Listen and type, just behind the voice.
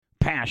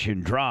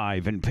passion,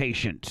 drive, and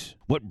patience.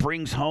 What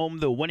brings home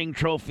the winning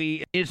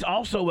trophy is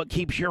also what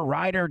keeps your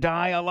ride or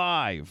die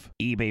alive.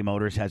 eBay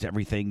Motors has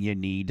everything you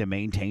need to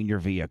maintain your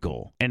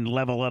vehicle and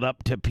level it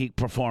up to peak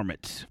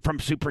performance. From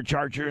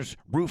superchargers,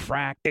 roof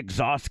rack,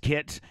 exhaust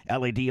kits,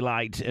 LED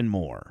lights, and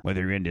more. Whether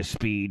you're into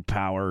speed,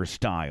 power, or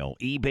style,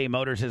 eBay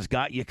Motors has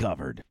got you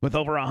covered. With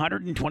over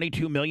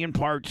 122 million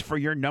parts for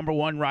your number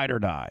one ride or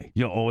die,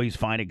 you'll always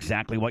find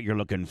exactly what you're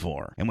looking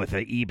for. And with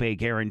the eBay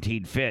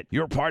Guaranteed Fit,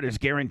 your part is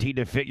guaranteed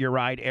to fit your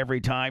ride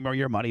every time or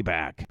your money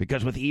back.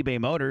 Because with eBay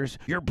Motors,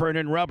 you're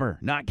burning rubber,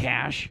 not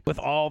cash, with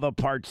all the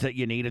parts that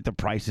you need at the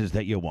prices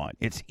that you want.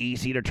 It's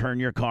easy to turn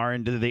your car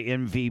into the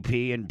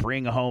MVP and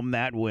bring home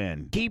that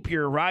win. Keep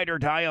your ride or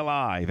die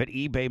alive at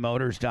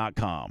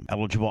ebaymotors.com.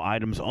 Eligible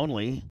items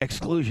only.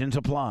 Exclusions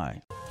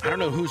apply. I don't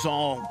know who's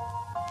all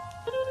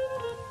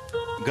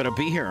going to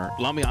be here.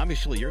 Lummy,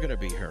 obviously you're going to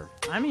be here.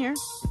 I'm here.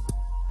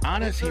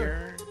 Anna's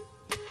here.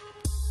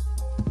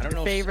 I don't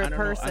know. Favorite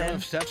person. I don't know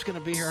if Steph's going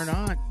to be here or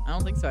not. I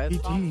don't think so.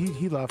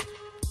 He left.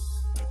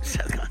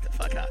 Seth got the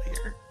fuck out of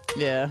here.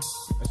 Yeah.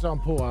 I saw him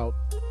pull out.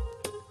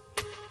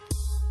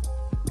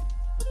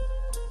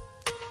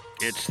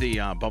 It's the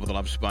Bubba the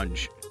Love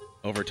Sponge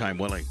Overtime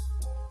Willie.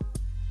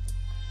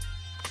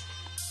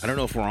 I don't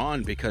know if we're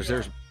on because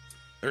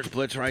there's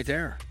Blitz right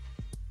there.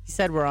 He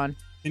said we're on.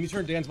 Can you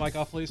turn Dan's mic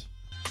off, please?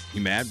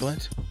 You mad,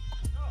 Blitz?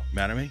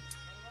 Mad at me?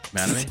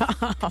 Mad at me?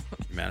 Stop.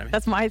 Mad at me?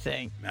 That's my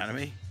thing. Mad at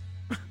me?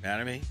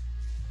 Mad at me?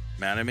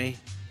 Mad at me?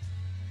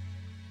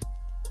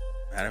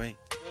 Mad at me?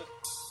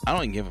 I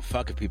don't even give a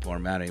fuck if people are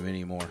mad at me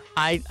anymore.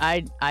 I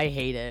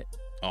hate it.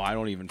 Oh, I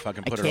don't even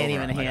fucking put it over. I can't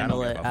even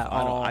handle it at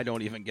all. I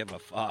don't even give a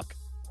fuck.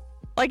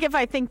 Like if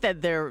I think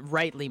that they're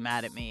rightly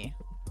mad at me,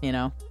 you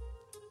know?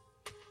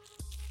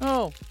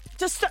 Oh,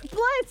 just start,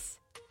 Blitz!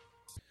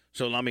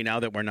 So, Lummy, now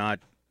that we're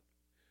not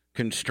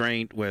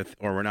constrained with,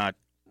 or we're not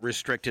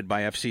restricted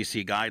by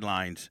FCC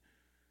guidelines,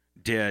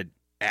 did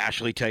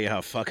Ashley tell you how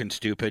fucking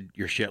stupid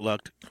your shit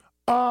looked?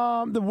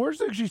 The worst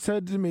thing she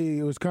said to me,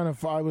 it was kind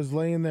of, I was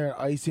laying there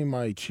icing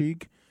my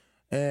cheek,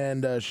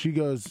 and she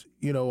goes,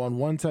 you know, on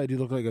one side you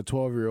look like a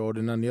 12-year-old,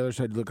 and on the other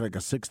side you look like a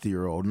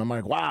 60-year-old. And I'm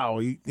like, wow,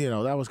 you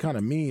know, that was kind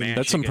of mean. Man,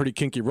 that's some pretty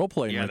kinky role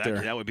playing right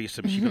there. That would be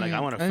some, she'd be like, I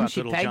want to fuck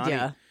little Johnny.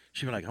 Ya.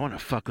 She'd be like, I want to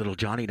fuck little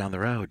Johnny down the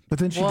road. But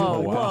then she did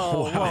like,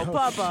 whoa,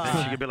 Bubba.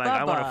 And she could be like,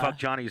 I want to fuck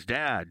Johnny's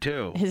dad,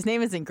 too. His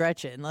name isn't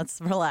Gretchen.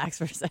 Let's relax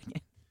for a second.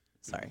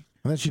 Sorry.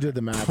 And then she did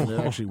the math, and it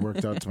actually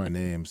worked out to my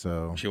name.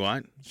 So she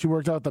what? She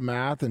worked out the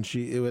math, and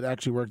it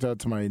actually worked out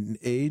to my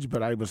age,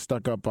 but I was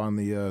stuck up on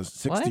the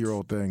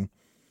 60-year-old thing.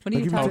 What are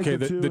you talking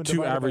about? Okay, the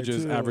two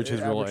averages average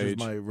his real age.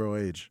 My real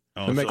age.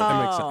 Oh, that makes sense.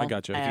 I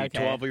got you. If a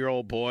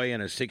 12-year-old boy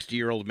and a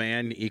 60-year-old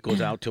man equals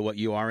out to what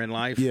you are in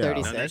life, yeah.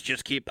 Then let's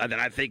just keep. Then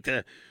I think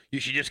you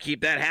should just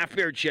keep that half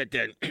beard shit.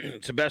 Then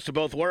it's the best of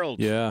both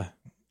worlds. Yeah.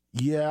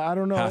 Yeah, I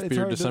don't know. Half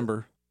beard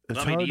December.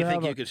 Lummy, do you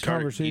think you could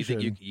start? Do you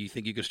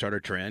think you could start a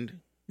trend?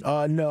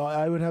 No,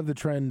 I would have the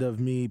trend of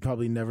me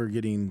probably never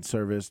getting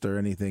serviced or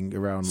anything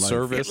around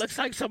life. It looks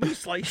like somebody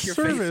sliced your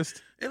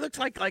face. It looks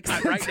like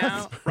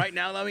right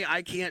now, Lummy,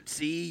 I can't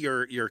see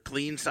your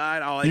clean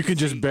side. You can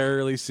just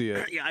barely see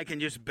it. Yeah, I can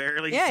just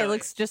barely. Yeah, it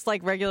looks just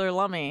like regular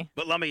Lummy.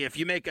 But Lummy, if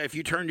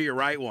you turn to your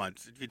right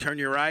once, if you turn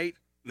to your right,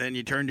 then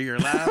you turn to your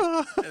left,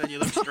 and then you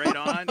look straight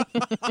on.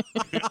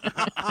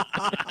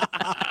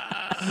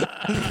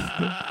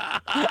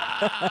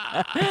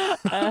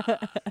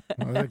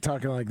 I like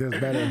talking like this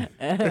better.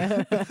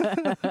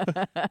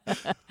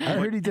 I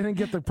heard he didn't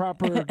get the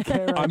proper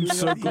care. I'm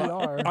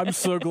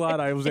so glad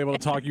I was able to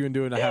talk you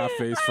into doing a half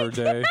face for a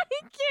day. I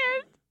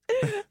can't.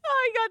 Oh,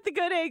 I got the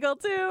good angle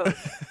too.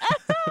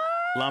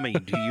 Lummy,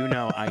 do you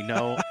know? I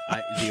know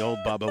the old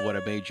Bubba would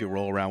have made you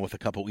roll around with a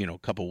couple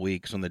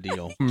weeks on the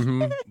deal.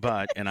 Mm-hmm.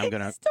 And I'm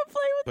gonna still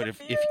play with. But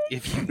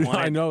if you want,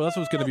 I know that's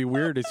what's gonna be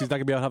weird. Is he's not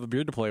gonna be able to have a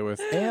beard to play with.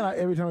 And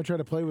every time I try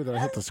to play with it, I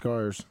hit the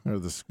scars or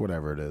this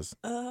whatever it is.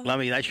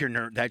 Lummy, that's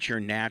your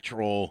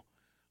natural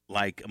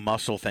like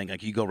muscle thing.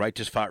 Like you go right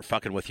to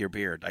fucking with your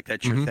beard. Like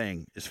that's your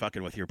thing is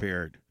fucking with your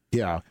beard.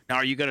 Yeah. Now,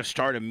 are you gonna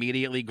start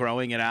immediately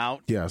growing it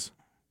out? Yes.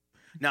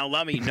 Now,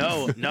 Lummy,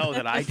 know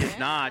that I did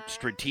not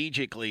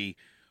strategically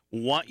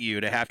want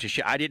you to have to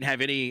I didn't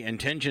have any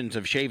intentions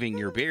of shaving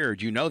your beard.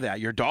 You know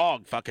that. Your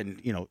dog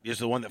fucking, is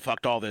the one that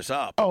fucked all this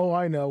up. Oh,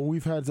 I know.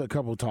 We've had a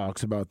couple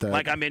talks about that.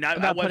 Like, I mean, I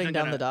wasn't putting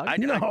down the dog? I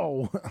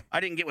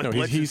didn't get with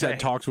Blitz. He's had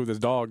talks with his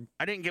dog.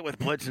 I didn't get with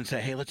Blitz and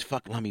say, hey, let's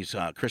fuck Lummy's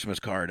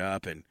Christmas card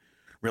up and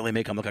really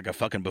make him look like a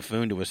fucking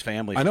buffoon to his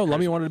family. I know.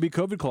 Lummy wanted to be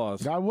COVID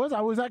Claus. I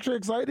was actually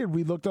excited.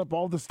 We looked up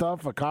all the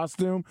stuff, a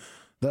costume,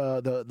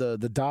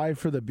 the dye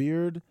for the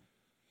beard.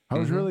 I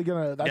was really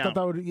gonna. I thought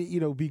that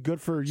would be good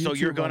for you. So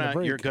you're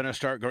gonna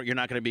start. You're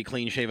not gonna be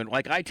clean shaven.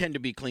 Like I tend to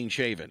be clean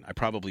shaven. I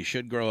probably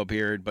should grow a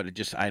beard, but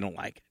I don't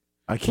like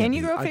it. Can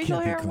you grow facial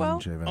hair well?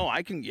 Oh,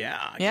 I can.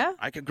 Yeah. Yeah.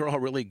 I could grow a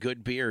really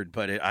good beard,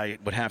 but I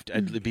would have to.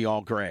 It'd be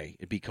all gray.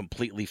 It'd be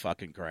completely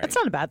fucking gray. That's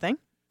not a bad thing.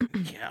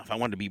 Yeah. If I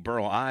wanted to be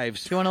Burl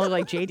Ives, if you want to look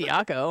like Jay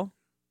Diaco.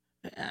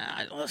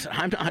 Listen,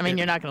 I mean,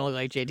 you're not going to look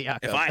like J. Diaco.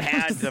 If I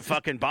had the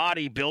fucking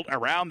body built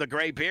around the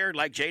gray beard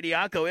like J.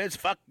 Diaco is,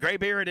 fuck gray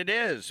beard it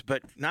is.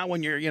 But not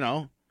when you're,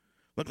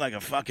 look like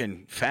a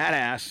fucking fat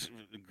ass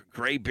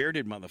gray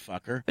bearded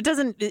motherfucker. But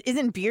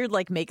isn't beard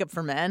like makeup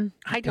for men?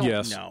 I don't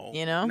know.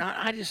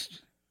 I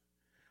just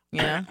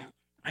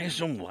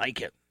don't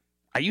like it.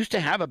 I used to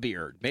have a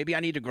beard. Maybe I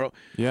need to grow.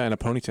 Yeah, and a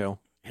ponytail.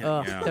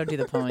 Don't do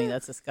the pony.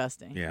 That's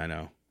disgusting. Yeah, I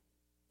know.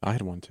 I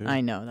had one too.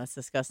 I know. That's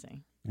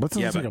disgusting. But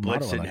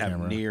Blitz didn't have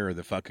near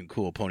the fucking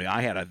cool pony.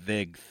 I had a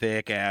big,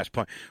 thick ass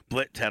pony.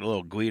 Blitz had a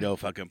little Guido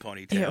fucking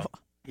ponytail. Ew.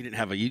 You didn't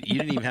have you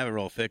didn't even have a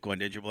real thick one,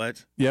 did you,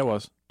 Blitz? Yeah, it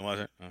was.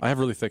 Was it? Oh. I have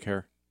really thick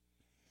hair.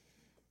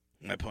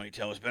 My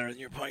ponytail was better than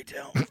your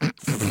ponytail.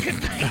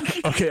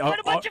 Okay, what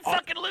a bunch of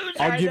fucking losers!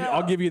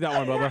 I'll give you that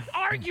one, Bubba.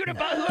 Arguing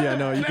about who? Yeah,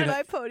 no, you can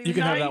My pony. you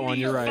can have that one.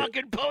 You're right.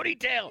 Fucking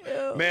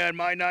ponytail. Man,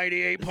 my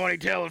 '98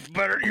 ponytail is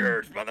better than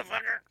yours,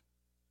 motherfucker.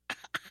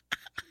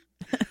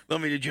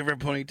 Lummy, did you ever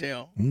have a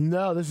ponytail?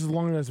 No, this is the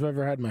longest I've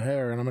ever had my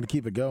hair, and I'm going to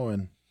keep it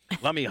going.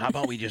 Lummy, how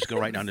about we just go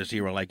right down to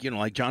zero? Like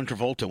John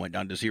Travolta went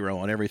down to zero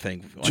on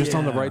everything. Just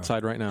on the right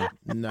side right now.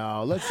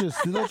 No, let's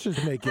just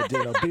make it,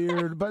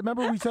 beard. But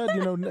remember we said,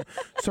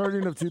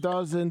 starting of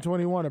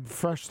 2021, a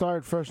fresh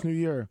start, fresh new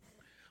year.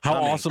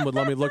 How awesome would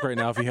Lummy look right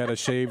now if he had a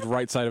shaved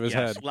right side of his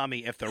head?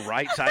 Lummy, if the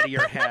right side of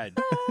your head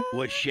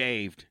was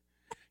shaved.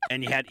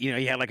 And you had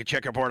like a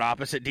checkerboard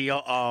opposite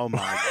deal. Oh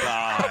my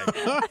God!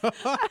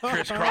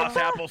 Crisscross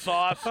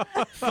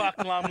applesauce.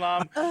 Fuck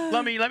Lum.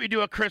 Lummy, let me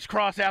do a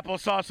crisscross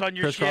applesauce on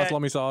your crisscross shit.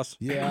 Lummy sauce.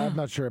 Yeah, I'm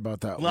not sure about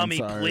that. Lummy,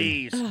 one.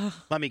 please.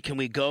 Lummy, can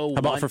we go? How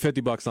about for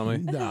 $50, Lummy?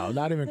 No,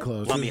 not even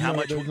close. Lummy, how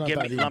much? Give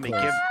me, Lummy,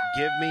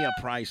 give me a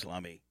price,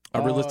 Lummy.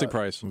 A realistic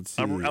price. Let's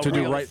see. To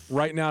do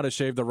right now to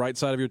shave the right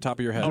side of your top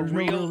of your head. There's no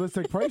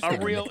realistic price.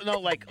 Like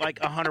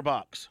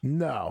 $100.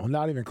 No,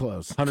 not even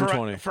close.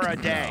 120 for a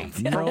day.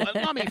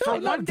 Lummy, for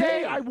one one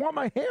day. I want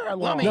my hair.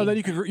 No, then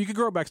you could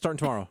grow it back starting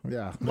tomorrow.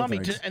 Yeah. No Lummy,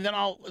 and then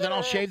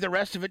I'll shave the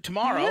rest of it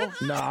tomorrow.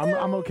 No,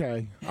 I'm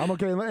okay. I'm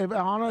okay. If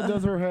Anna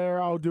does her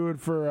hair, I'll do it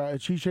for.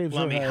 She shaves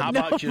Lummy, her head. how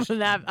about just?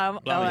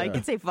 I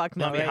can say fuck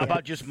no. Lummy, how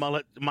about just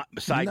mullet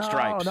side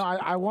stripes? No,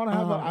 I want to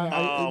have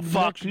a.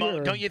 Fuck!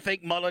 Don't you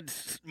think mullet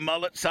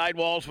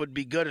sidewalls would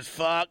be good as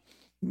fuck?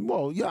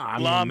 Well, yeah.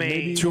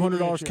 Lummy,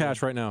 $200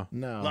 cash right now.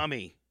 No.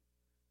 Lummy.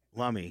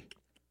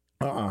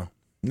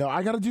 No,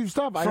 I got to do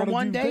stuff. For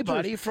one day,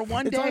 buddy. For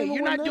one day.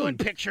 You're not doing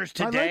pictures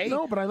today.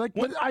 But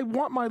I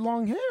want my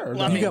long hair.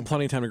 Lummy, you got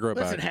plenty of time to grow it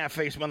back. Listen,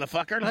 half-faced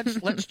motherfucker.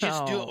 Let's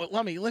just do it.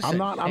 Lummy,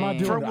 listen. I'm not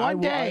doing it. For one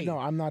day. No,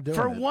 I'm not doing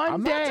it. For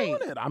one day.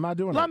 I'm not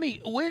doing it.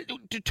 Lummy,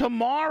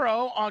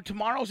 tomorrow, on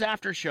tomorrow's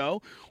after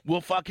show,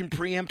 we'll fucking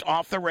preempt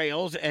Off the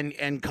Rails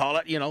and call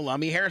it,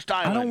 Lummy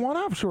hairstyling. I don't want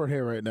to have short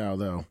hair right now,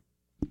 though.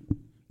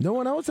 No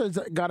one else has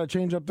got to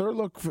change up their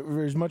look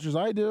for as much as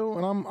I do,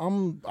 and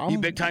I'm you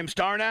big time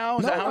star now.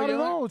 Is no, that how I you don't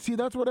do know. See,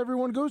 that's what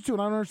everyone goes to,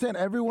 and I don't understand.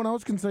 Everyone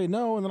else can say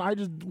no, and then I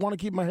just want to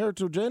keep my hair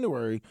till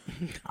January.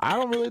 I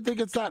don't really think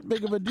it's that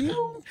big of a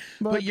deal.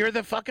 But you're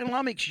the fucking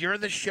Lummix. You're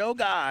the show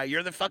guy.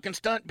 You're the fucking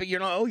stunt. But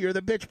you're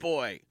the bitch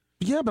boy.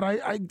 Yeah, but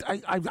I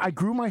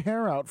grew my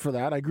hair out for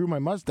that. I grew my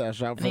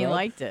mustache out for that. And he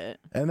liked it.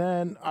 And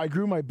then I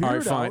grew my beard out. All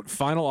right, fine. out.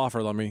 Final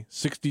offer, Lummy.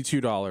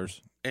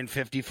 $62. And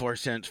 54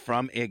 cents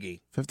from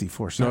Iggy.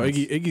 54 cents. No,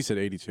 Iggy said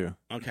 82.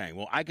 Okay,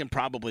 well, I can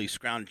probably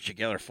scrounge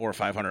together $400 or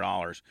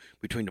 $500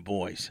 between the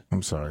boys.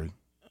 I'm sorry.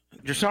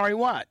 You're sorry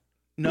what?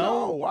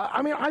 No,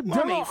 I mean I've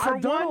done it for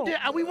one day.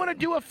 We want to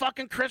do a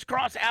fucking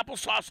crisscross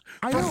applesauce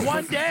for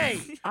one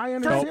day. I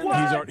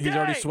understand. He's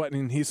already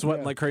sweating. He's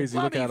sweating like crazy.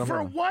 Lummy, look at him.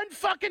 For one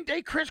fucking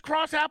day,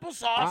 crisscross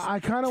applesauce.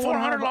 I kind of want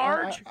to have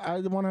large.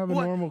 I want to have a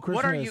normal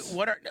Christmas.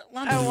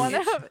 I want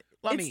to have.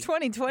 Lummy, it's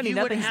 2020. You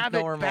Nothing's would have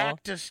normal. it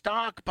back to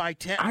stock by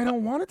 10. I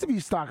don't want it to be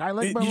stock. I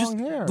like my long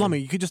hair. Lummy,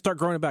 you could just start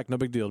growing it back. No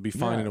big deal. It'll be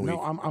fine in a week.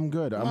 No, I'm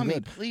good. I'm Lummy,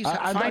 good. Please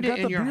find it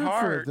in your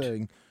heart.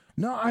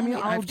 No, I mean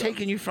I've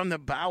taken you from the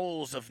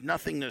bowels of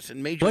nothingness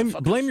and made you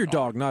blame your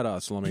dog, not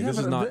us, Lummy. This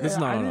is not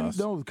on us.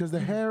 No, because the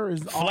hair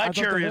is.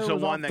 Fletcher is the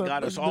one that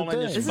got us all in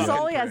this. This is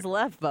all he has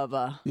left,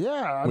 Bubba.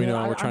 Yeah, we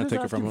know. We're trying to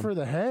take it from him. For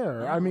the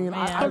hair, I mean,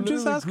 I'm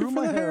just asking grew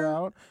my hair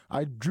out.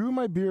 I drew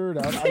my beard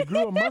out. I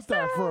grew a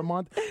mustache for a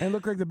month and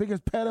looked like the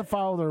biggest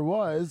pedophile there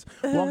was,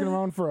 walking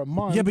around for a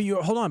month. Yeah, but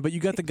hold on. But you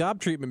got the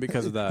gob treatment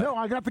because of that. No,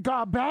 I got the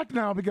gob back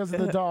now because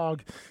of the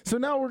dog. So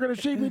now we're gonna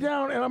shave me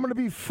down, and I'm gonna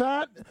be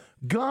fat,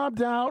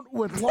 gobbed out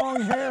with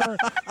long hair,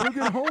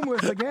 looking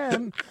homeless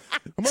again.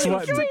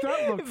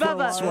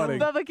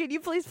 Bubba, can you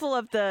please pull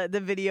up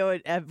the video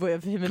of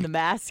him in the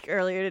mask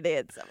earlier today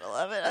at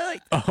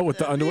 7-Eleven? With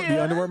the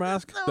underwear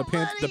mask,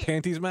 the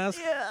panties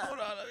mask. Yeah. Hold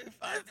on, let me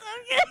find it.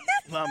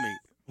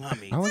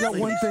 Lummy, I only got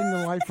one thing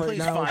in life right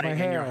now. Find my it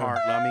hair. in your heart,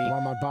 Lummy.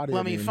 Well, my body.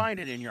 Lummy, find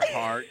it in your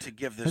heart to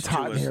give this it's to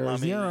hot us, here.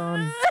 Lummy.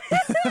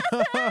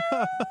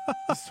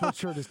 This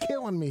sweatshirt is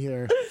killing me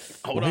here.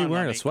 Hold on,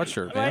 wearing a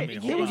sweatshirt, man. Do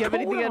you have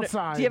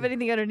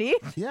anything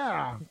underneath?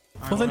 Yeah.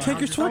 Well, then take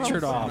your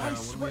sweatshirt off.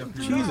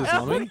 Jesus,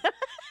 Lummy.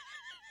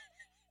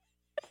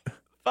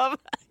 Bubba.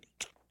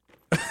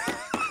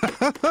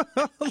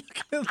 Look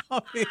at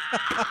Lummy.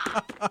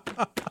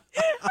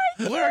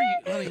 What are you,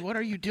 Lummy? What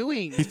are you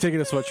doing? He's taking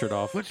his sweatshirt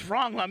off. What's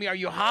wrong, Lummy? Are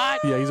you hot?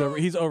 Yeah,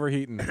 he's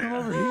overheating. I'm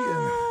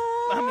overheating.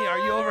 Lummy, are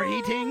you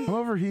overheating? I'm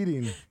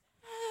overheating.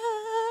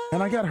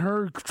 And I got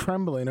her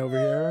trembling over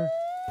here.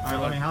 All right,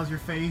 Lummy, how's your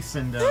face?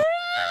 And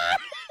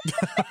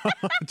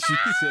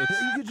Jesus.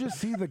 You could just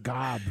see the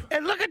gob.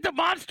 And look at the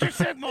monster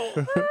signal.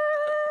 what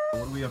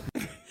are we up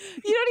to?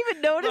 You don't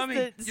even notice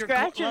Lummy, the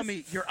scratches.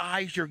 Lummy, your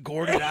eyes, you're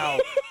gorded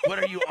out. What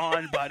are you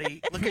on,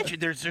 buddy? Look at you.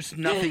 There's just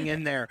nothing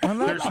in there.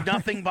 There's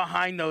nothing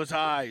behind those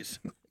eyes.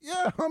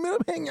 Yeah, I mean, I'm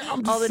hanging. I'm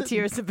just All the sitting-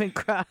 tears have been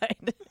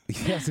cried.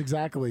 Yes,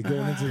 exactly.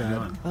 Going into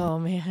that. Oh,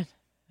 man.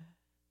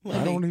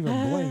 I don't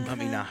even blink. I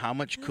mean, now how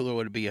much cooler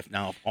would it be if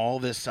all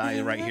this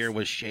side right here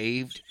was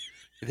shaved?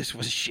 This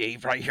was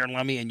shaved right here,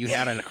 Lummy, and you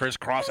had a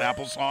crisscross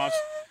applesauce.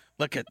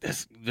 Look at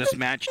this. This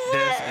matched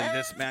this, and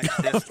this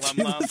matched this.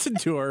 Listen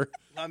to her.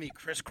 Lummy,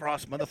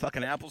 crisscross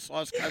motherfucking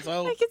applesauce,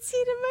 cuzzo. I can see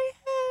it in my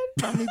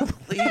head. Lummy,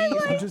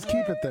 please. Just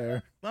keep it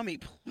there. Lummy,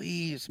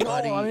 please,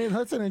 buddy. No, I mean,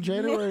 listen, in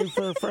January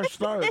for a fresh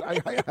start.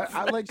 I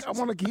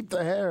want to keep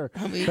the hair.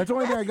 That's the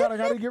only thing I got. I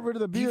got to get rid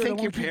of the Do you beard. think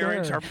I your wanna keep the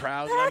parents hair. are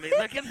proud, Lummy?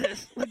 Look at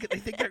this. They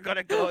think they're going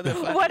to go in the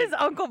fucking What is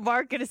Uncle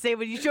Mark going to say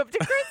when you show up to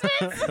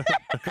Christmas?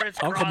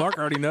 crisscross. Uncle Mark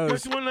already knows.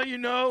 Just want to let you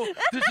know,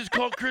 this is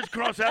called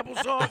crisscross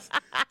applesauce.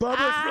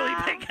 Bubba's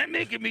really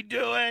making me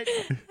do it.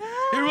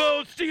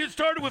 Well, see, it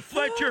started with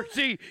Fletcher.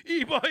 See,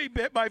 he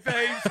bit my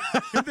face.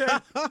 And then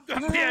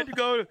I had to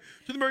go to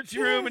the emergency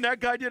room, and that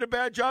guy did a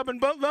bad job,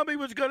 and Lummy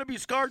was going to be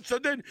scarred. So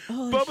then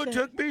Bubba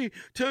took me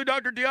to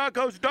Dr.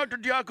 Diakos. Dr.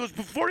 Diakos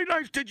put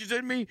 49 stitches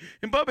in me,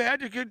 and Bubba had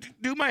to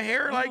do my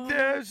hair like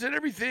this and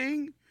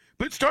everything.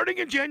 But starting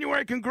in January,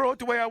 I can grow it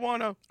the way I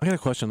want to. I got a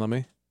question,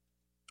 Lummy.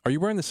 Are you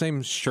wearing the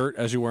same shirt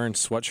as you're wearing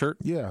sweatshirt?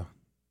 Yeah.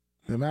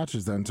 It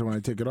matches then, so when I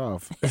take it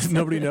off.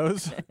 Nobody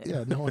knows?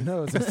 Yeah, no one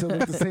knows. I still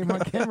look the same on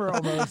camera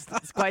almost.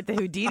 It's quite the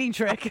Houdini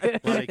trick.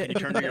 Lummy, can you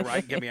turn to your right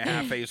and give me a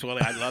half face,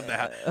 Willie? I love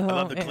that. I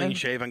love the clean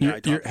shaven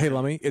guy. Hey,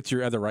 Lummy, it's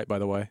your other right, by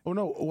the way. Oh,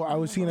 no. Well, I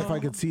was seeing if I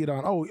could see it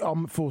on.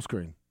 Oh, full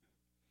screen.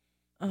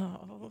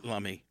 Oh.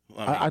 Lummy.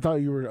 I thought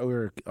you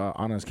were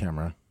on his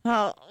camera.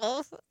 Oh.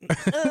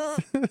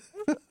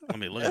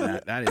 Lummy, look at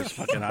that. That is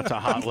fucking, that's a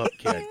hot look,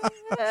 kid.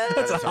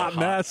 That's a hot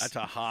mess. That's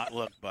a hot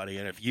look, buddy.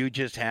 And if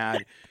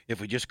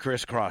we just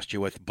crisscrossed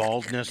you with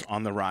baldness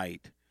on the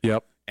right.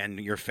 Yep. And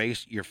your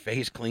face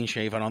clean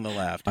shaven on the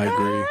left. I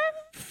agree.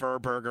 Fur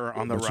burger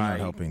on the But right. you're not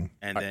helping.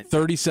 And then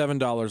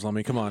 $37,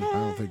 Lummy. Come on. I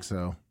don't think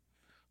so.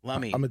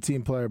 Lummy. I'm a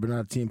team player, but not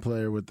a team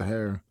player with the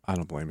hair. I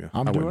don't blame you.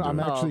 I'm wouldn't do it.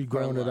 actually for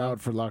growing it love.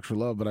 out for Locks for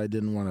Love, but I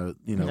didn't want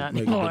to, Not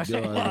make anymore. a big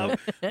deal out of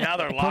it. Now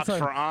they're locks Plus,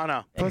 for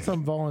Anna. Plus,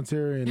 I'm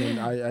volunteering,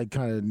 and I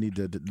kind of need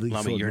to at least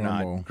Lummy, look you're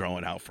normal. not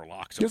growing out for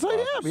locks. Yes, I Love,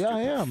 am. Yeah,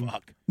 I stupid am.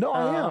 Fuck. No,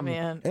 I Oh, am.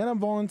 man. And I'm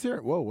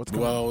volunteering. Whoa, what's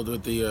going on? Well,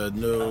 with the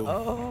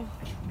no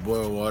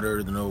boil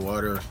water, the no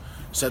water,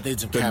 Seth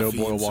needs some The no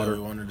caffeine, boil water. so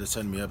he wanted to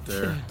send me up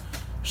there,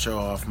 show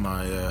off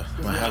my my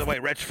By the half way,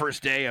 Rhett's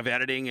first day of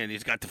editing, and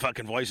he's got the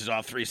fucking voices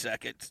off 3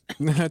 seconds.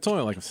 It's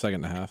only like a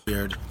second and a half.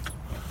 beard.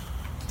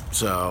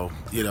 So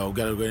got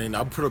to go in.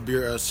 I'll put a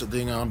beer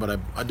thing on, but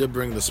I did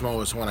bring the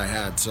smallest one I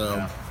had.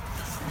 So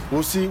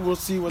we'll see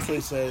what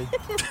they say.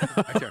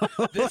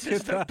 This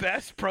is the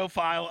best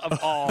profile of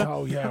all.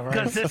 Oh, yeah, right.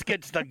 Because this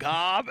gets the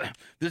gob,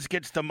 this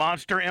gets the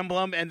monster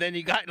emblem, and then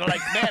you got,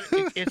 like,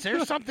 man, is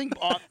there something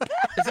on...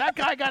 Has that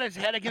guy got his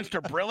head against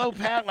a Brillo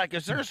pad? Like,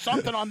 is there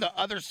something on the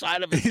other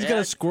side of his He's head? got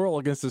a squirrel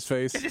against his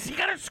face. Does he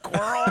got a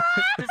squirrel?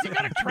 Does he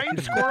got a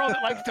trained squirrel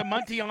that likes to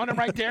munty on him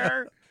right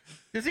there?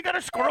 Does he got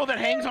a squirrel that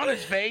hangs on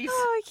his face?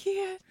 Oh, I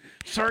can't.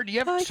 Sir, do you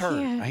have... I Sir,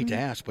 can't. I hate to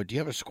ask, but do you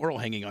have a squirrel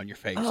hanging on your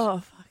face? Oh,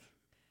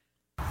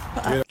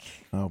 fuck.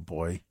 Oh,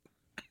 boy.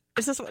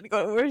 Is this what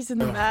where's in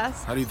the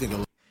mask? How do you think?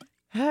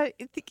 How do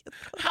you think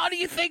How do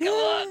you think it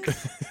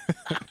looks?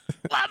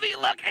 Lummy,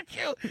 look at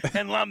you.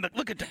 And Lum,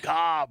 look at the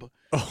gob.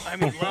 I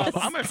mean, Lum,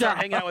 I'm going to start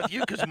hanging out with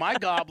you because my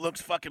gob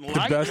looks fucking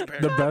light.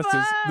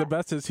 The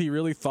best is he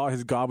really thought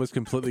his gob was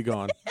completely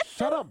gone.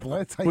 Shut up,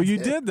 Blitz. Well, you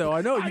did though.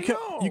 I know.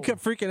 You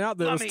kept freaking out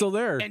that it was Lummy, still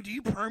there. And do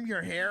you perm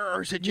your hair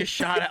or is it just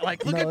shot at?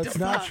 Like, look No, at it's the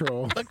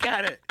natural. Look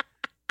at it.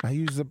 I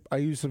use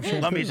some shampoo.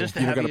 Lummy, is this the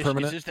You don't got a heaviest?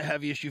 permanent? Is this the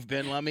heaviest you've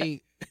been,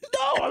 Lummy?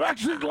 No, I'm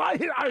actually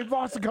light. I've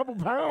lost a couple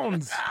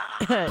pounds.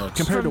 Compared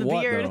from to the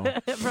what beard?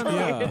 though? From the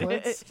Yeah. beard.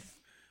 Blitz.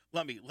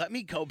 Lummy, let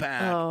me go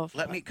back. Oh,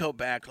 let me go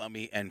back,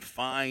 Lummy, and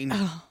find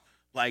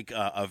like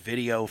a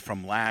video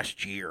from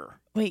last year.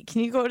 Wait,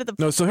 can you go to the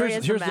No. So where he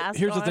has here's mask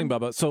the thing, on?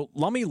 Bubba. So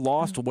Lummy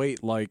lost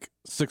weight like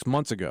 6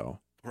 months ago,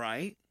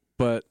 Right?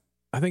 but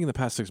I think in the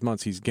past 6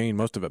 months he's gained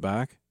most of it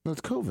back.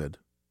 That's COVID.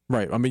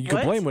 Right. I mean, you can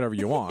What? blame whatever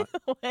you want,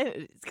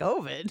 It's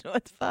COVID.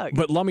 What the fuck?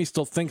 but Lummy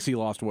still thinks he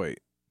lost weight.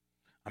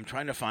 I'm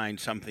trying to find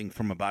something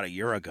from about a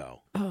year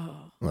ago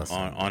oh. Listen.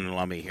 on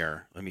Lummy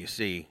here. Let me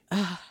see.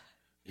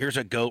 Here's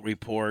a goat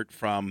report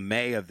from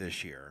May of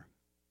this year.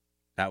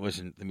 That was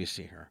in, let me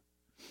see here.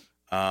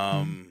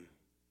 Trying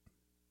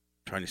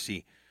to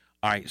see.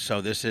 All right,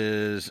 so this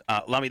is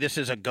Lummy. This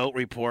is a goat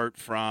report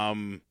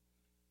from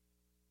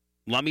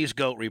Lummy's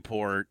goat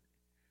report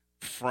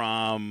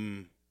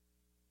from...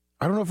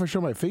 I don't know if I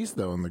show my face,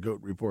 though, in the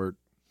goat report.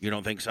 You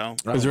don't think so?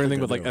 Is there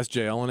anything with like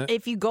SJL in it?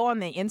 If you go on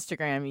the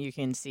Instagram, you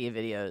can see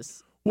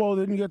videos. Well,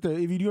 then you got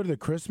if you go to the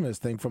Christmas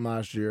thing from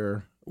last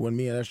year when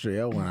me and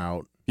SJL went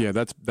out. Yeah,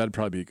 that'd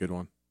probably be a good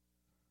one.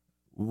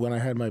 When I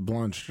had my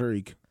blonde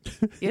streak.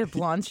 You had a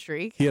blonde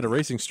streak? He had a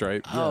racing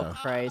stripe. Oh,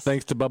 Christ.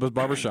 Thanks to Bubba's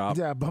Barbershop.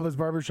 Yeah, Bubba's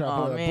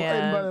Barbershop. Oh, man.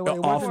 And by the way,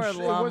 it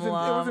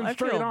wasn't I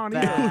straight feel on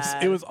bad.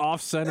 either. It was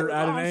off center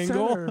at an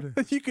angle.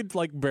 You could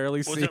like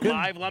barely see Was it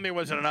live, Lummy, or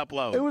was it an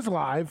upload? It was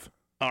live.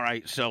 All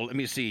right, so let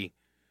me see.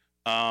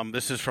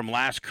 This is from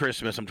last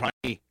Christmas. I'm trying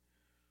to see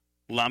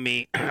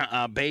Lummy,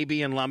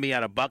 Baby and Lummy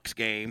at a Bucks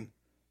game.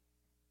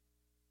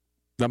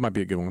 That might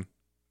be a good one.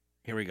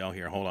 Here we go.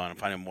 Here, hold on. I'm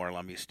finding more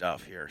Lummy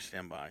stuff here.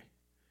 Stand by.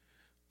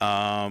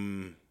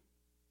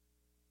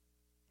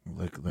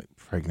 Like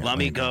pregnant.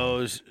 Lummy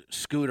goes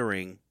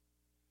scootering.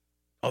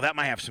 Oh, that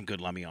might have some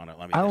good Lummy on it.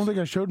 I don't think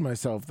I showed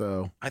myself,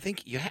 though. I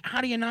think you.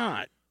 How do you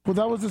not? Well,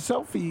 that was a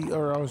selfie,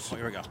 or I was... Oh,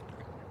 here we go. All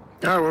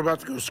right, we're about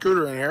to go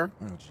scootering here.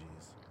 Oh, jeez.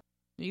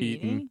 You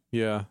eating?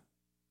 Yeah.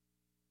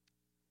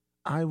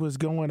 I was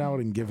going out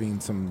and giving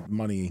some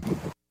money.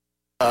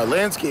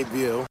 Landscape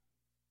view.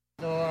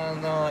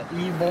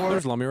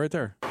 There's Lummy right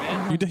there.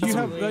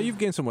 You've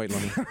gained some weight,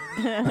 Lummy.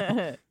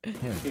 Yeah,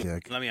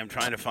 dick. Lummy, I'm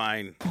trying to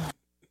find.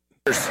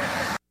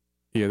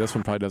 Yeah, this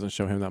one probably doesn't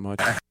show him that much.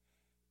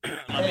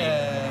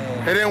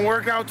 It didn't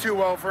work out too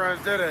well for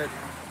us, did it?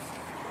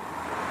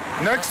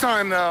 Next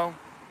time, though.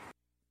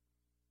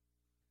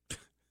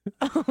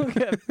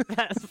 Okay,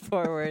 fast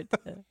forward.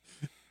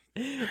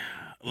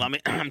 Lummy,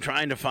 I'm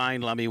trying to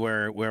find Lummy.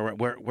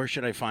 Where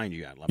should I find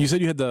you at, Lummy? You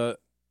said you had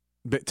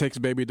takes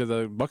Baby to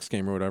the Bucks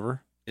game or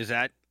whatever. Is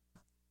that?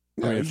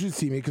 No, you should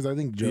see me because I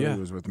think Joey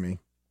was with me.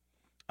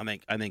 I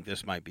think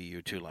this might be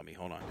you too, Lummy.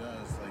 Hold on.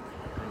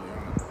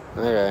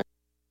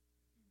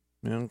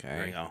 Okay.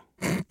 There you go.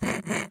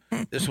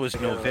 This was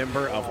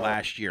November of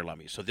last year,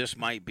 Lummy. So this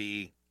might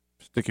be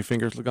Sticky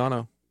Fingers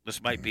Logano.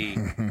 This might be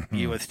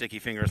you with Sticky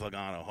Fingers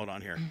Logano. Hold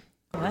on here.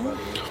 What?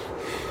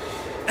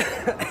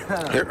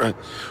 Here,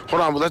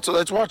 hold on.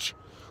 Let's watch.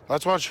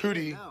 Let's watch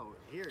Hootie. No,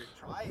 here,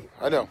 try it.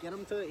 I know. Get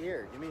him to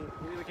here. Give me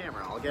the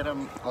camera. I'll get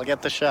him. I'll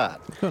get the shot.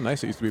 Look how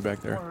nice it used to be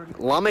back there.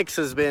 Lumix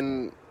has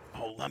been.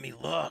 Oh, Lummy,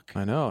 look.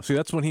 I know. See,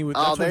 that's when he was.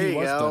 Oh, That's when there he you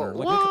was go. thinner.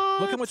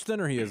 Look how much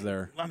thinner he is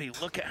there. Lummy,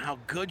 look at how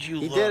good you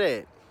He look. did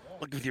it.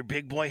 Look with your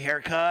big boy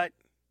haircut.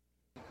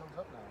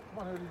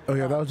 Oh,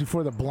 yeah, that was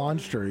before the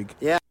blonde streak.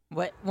 Yeah.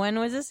 What? When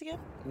was this again?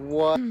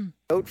 What?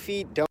 Goat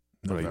feet don't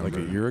What, like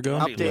a year ago?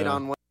 update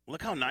on when.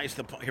 Look how nice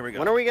here we go.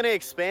 When are we going to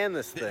expand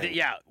this thing?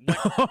 Yeah.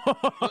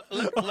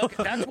 Look,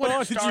 that's what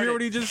it started. Did you hear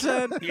what he just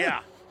said?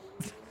 Yeah.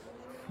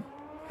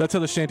 That's how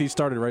the shanty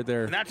started right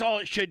there. And that's all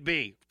it should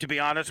be, to be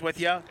honest with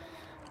you.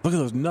 Look at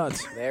those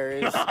nuts. There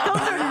is. Those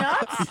are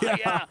nuts?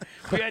 Yeah.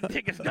 We had to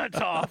take his nuts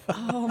off.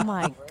 Oh,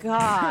 my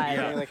God.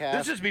 Yeah. Like half.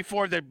 This is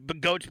before the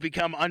goats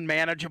become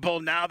unmanageable.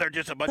 Now they're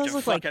just a bunch Those of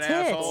look like fucking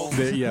tits. assholes.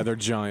 They're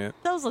giant.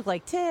 Those look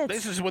like tits.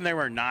 This is when they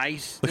were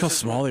nice. Look how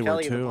small they were,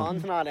 Kelly, the too.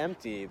 pond's not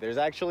empty. There's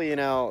actually,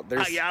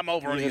 there's. Yeah, I'm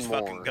over even these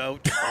more. fucking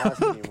goats. There has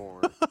to be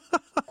more.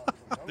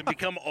 They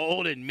become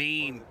old and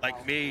mean,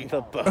 like me. The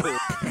boat.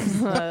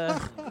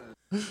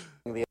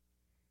 The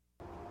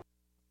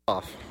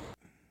off.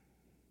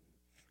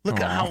 Look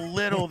at how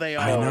little they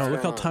are. I know.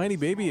 Look how tiny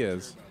Baby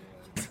is.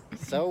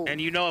 So. And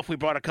if we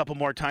brought a couple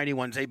more tiny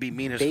ones, they'd be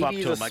mean as fuck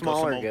Baby's to a them. Like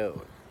smaller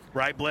goat.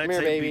 Right, Blitz? Come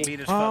here, They'd baby. be mean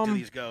as fuck to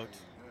these goats.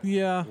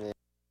 Yeah.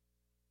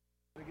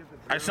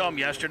 I saw them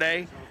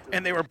yesterday,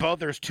 and they were both,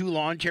 there's two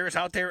lawn chairs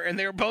out there, and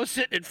they were both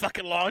sitting in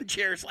fucking lawn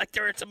chairs like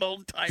they're in some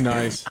old time.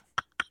 Nice.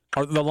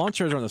 The lawn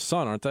chairs are in the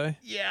sun, aren't they?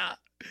 Yeah.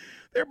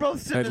 They're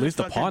both sitting At least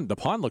the fucking...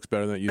 pond looks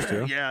better than it used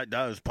to. Yeah, it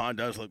does. Pond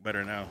does look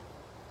better now.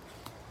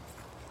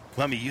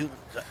 Lummy,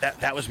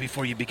 that was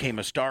before you became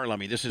a star,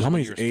 Lummy. This is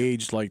Lummy's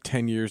aged like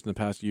 10 years in the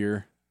past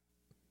year.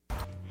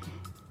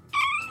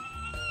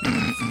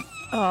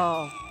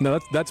 Oh. No,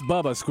 that's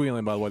Bubba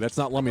squealing, by the way. That's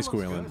not Lummy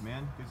squealing. Good,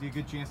 man. Gives you a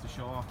good chance to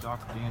show off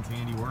Dr. Dan's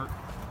handiwork.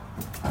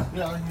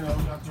 Yeah,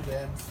 Dr.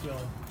 Dan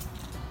still.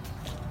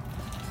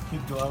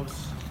 Kid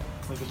gloves.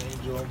 Like an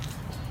angel.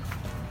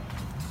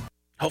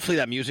 Hopefully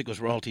that music was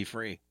royalty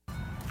free.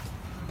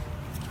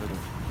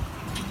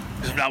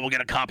 Because if not, we'll get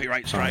a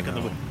copyright strike.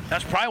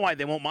 That's probably why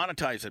they won't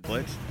monetize it,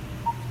 Blitz.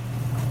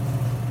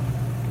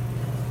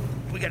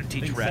 We got to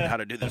teach Red how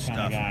to do this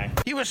stuff.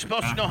 He was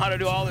supposed to know how to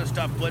do all this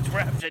stuff, Blitz. We're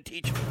having to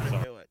teach him how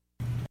to do it.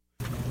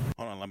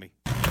 Hold on, let me.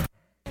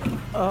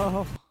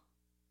 Oh.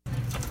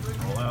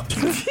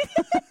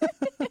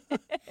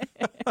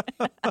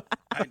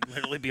 I'd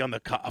literally be on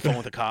the phone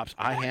with the cops.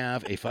 I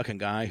have a fucking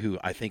guy who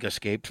I think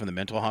escaped from the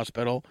mental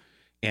hospital.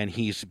 And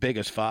he's big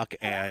as fuck,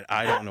 and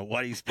I don't know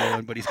what he's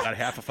doing, but he's got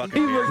half a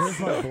fucking beard.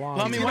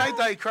 Lummy, night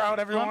night crowd,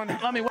 everyone.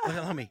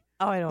 Lummy.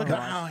 Oh, I don't Look know.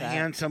 at how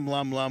handsome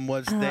Lum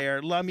was there.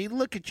 Lummy,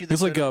 look at you.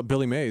 He's like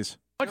Billy Mays.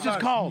 What's this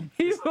called?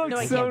 He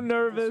looks so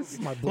nervous.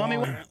 Lummy,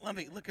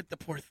 look at the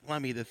poor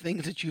Lummy, the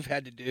things that you've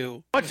had to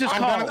do. What's this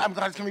called? I'm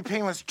glad it's gonna be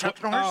painless.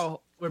 Chuck Norris.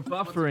 Oh, we're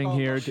buffering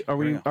here.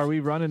 Are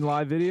we running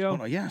live video?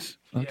 Hold on, yes.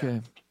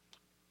 Okay.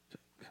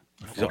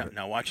 So,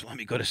 now watch. Let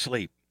me go to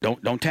sleep.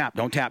 Don't tap.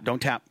 Don't tap.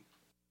 Don't tap.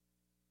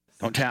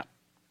 Don't tap.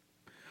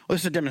 Well,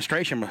 this is a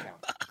demonstration.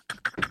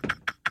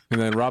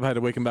 And then Rob had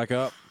to wake him back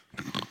up.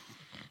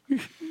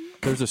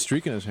 There's a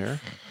streak in his hair.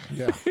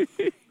 Yeah.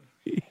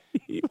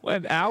 He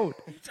went out.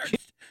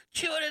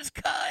 Chewing his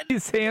cud.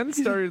 His hand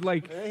started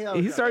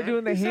he started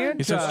doing the hand.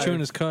 He starts chewing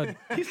his cud.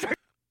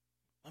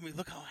 Let me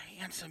look how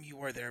handsome you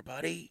were there,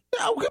 buddy.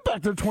 Yeah, we'll get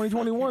back to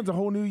 2021. It's a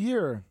whole new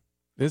year.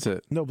 Is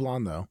it? No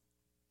blonde, though.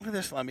 Look at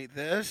this, Lummy.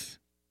 This.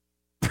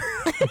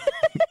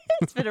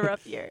 It's been a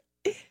rough year.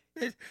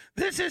 This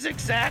is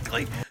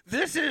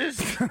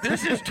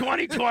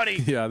 2020.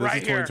 Yeah, this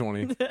right is here.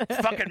 2020.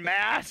 Fucking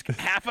mask,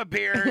 half a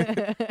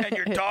beard, and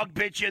your dog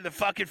bit you in the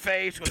fucking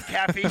face with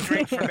caffeine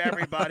drinks from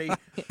everybody.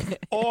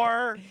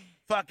 Or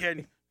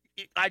fucking,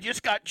 I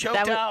just got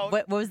choked out.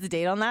 What was the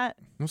date on that?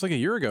 It was like a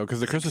year ago because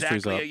the Christmas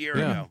tree's up. Exactly a year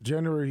ago.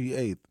 January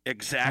 8th.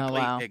 Exactly.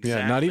 Oh, wow. Exactly.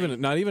 Yeah,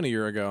 not even a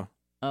year ago.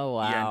 Oh,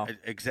 wow. Yeah,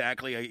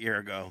 exactly a year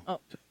ago. Oh.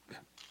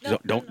 So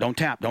don't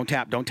tap. Don't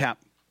tap. Don't tap.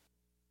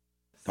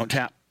 Don't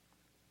tap.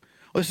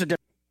 Well, this is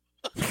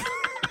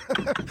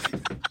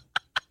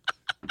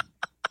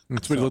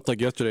That's what he looked like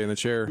yesterday in the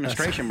chair.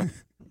 demonstration.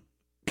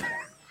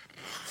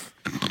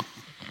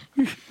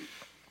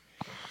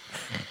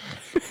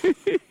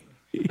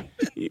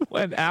 He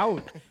went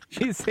out.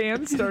 His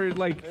hand started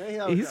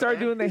he started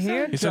doing the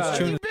hand. He starts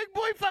chewing. Big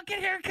boy fucking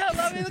haircut,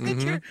 Lummy.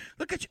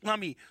 Look at you,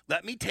 Lummy.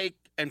 Let me take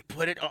and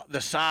put it on the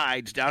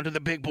sides down to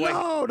the big boy.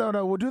 No.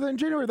 We'll do that in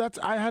January.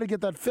 I had to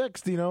get that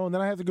fixed, and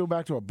then I have to go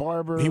back to a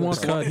barber. He wants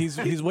cut.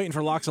 He's waiting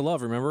for locks of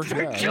love. Remember?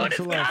 Yeah, Chewing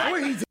his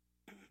cud.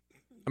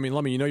 I mean,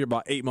 Lummy, you're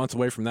about 8 months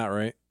away from that,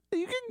 right?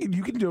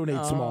 You can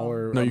donate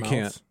smaller. No, you amounts.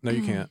 can't. No,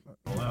 you can't.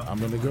 I'm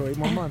gonna go 8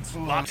 more months.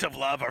 Locks of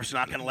Love are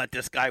not going to let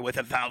this guy with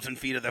 1,000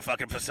 feet of the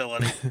fucking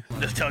facility.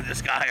 Just tell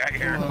this guy right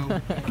here.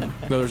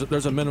 No,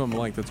 there's a minimum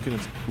length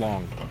that's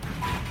long.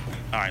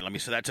 All right, let me.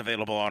 So that's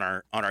available on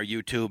our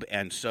YouTube,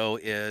 and so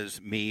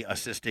is me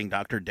assisting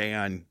Dr.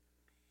 Dan.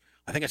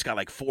 I think it's got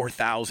like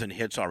 4,000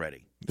 hits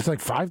already. It's like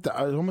 5.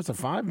 Almost a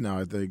 5 now,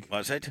 I think.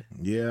 Was it?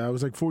 Yeah, it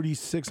was like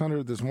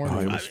 4,600 this morning. Oh,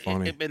 it was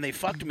funny. And they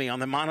fucked me on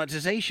the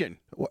monetization.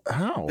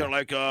 How? They're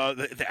like,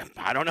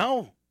 I don't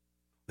know.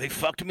 They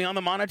fucked me on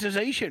the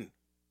monetization.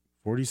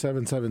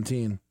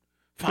 4717.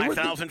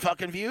 5,000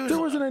 fucking views. There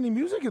wasn't any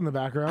music in the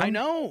background. I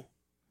know.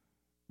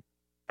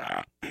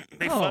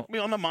 They fucked me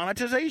on the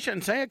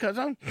monetization. Say it, cuz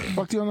I'm.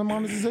 Fucked you on the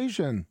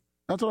monetization.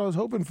 That's what I was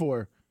hoping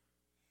for.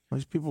 At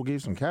least people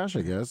gave some cash,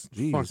 I guess.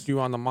 Jeez. Fuck you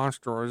on the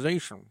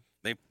monsterization.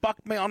 They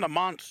fucked me on the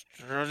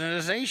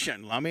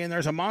monsterization, Lummy, and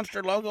there's a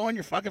monster logo on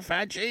your fucking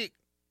fat cheek.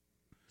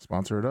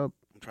 Sponsor it up.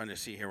 I'm trying to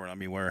see here what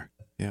where.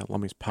 Yeah,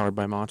 Lummy's powered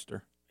by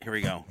Monster. Here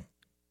we go.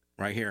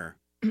 Right here.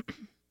 Let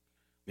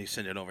me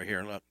send it over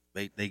here. Look,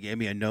 they gave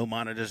me a no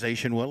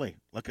monetization Willie.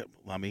 Look at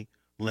Lummy.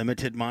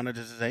 Limited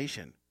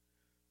monetization.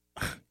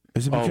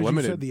 Is it because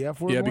limited. you said the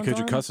F word? Yeah, one because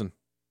you're time? cussing.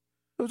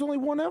 There was only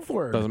one F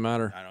word. Doesn't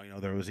matter. I don't know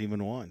there was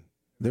even one.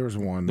 There was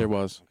one. There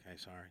was. Okay,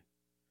 sorry.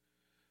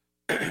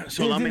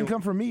 So it Lummy, didn't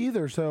come from me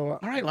either, so... all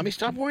right, let me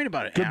stop worrying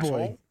about it, Good asshole.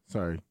 boy.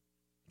 Sorry.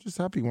 Just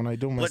happy when I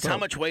do myself. Blitz, how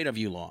much weight have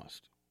you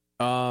lost?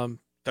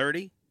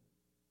 30?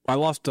 I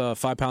lost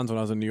 5 pounds when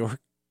I was in New York.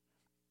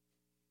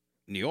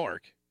 New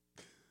York?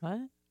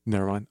 What?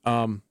 Never mind.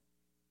 I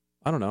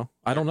don't know.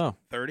 I don't know.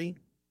 30?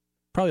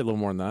 Probably a little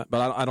more than that,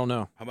 but I don't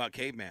know. How about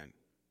Caveman?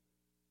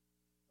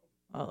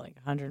 Oh, like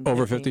 150.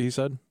 Over 50, he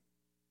said?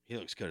 He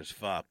looks good as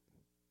fuck.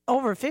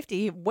 Over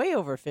 50? Way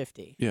over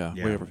 50. Yeah,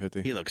 way over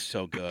 50. He looks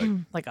so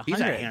good. Like 100. He's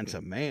a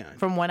handsome man.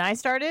 From when I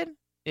started,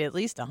 at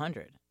least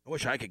 100. I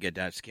wish I could get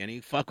that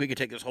skinny. Fuck, we could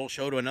take this whole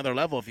show to another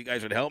level if you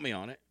guys would help me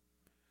on it.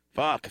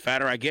 Fuck, the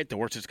fatter I get, the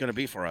worse it's going to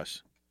be for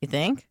us. You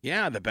think?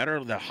 Yeah,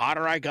 the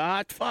hotter I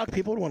got. Fuck,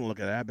 people would want to look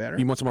at that better.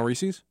 You want some more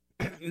Reese's?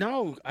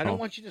 No, I don't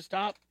want you to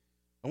stop.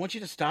 I want you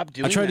to stop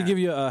doing I tried that. to give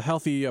you a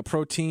healthy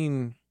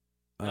protein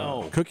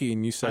No. cookie,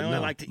 and you said I only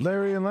no. like to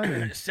Larry and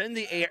Lenny. send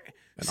the air.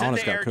 And Send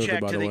Honest the got air COVID,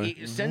 check by to the the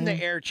way. send the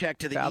air check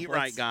to the Eat Tablets.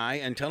 Right guy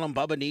and tell him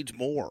Bubba needs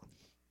more.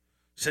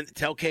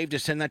 Tell Cave to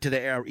send that to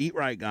the Eat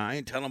Right guy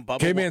and tell him Bubba.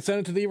 Okay, man, send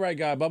it to the right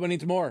guy. Bubba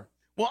needs more.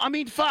 Well, I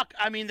mean, fuck.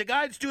 I mean, the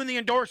guy that's doing the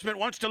endorsement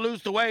wants to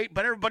lose the weight,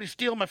 but everybody's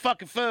stealing my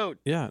fucking food.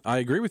 Yeah, I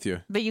agree with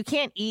you. But you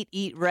can't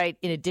eat right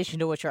in addition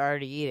to what you're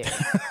already eating.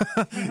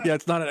 Yeah,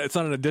 it's not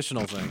an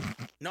additional thing.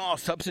 No, I'll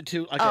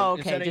substitute. Like Oh, okay,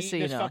 instead of just so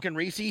eating you this know. fucking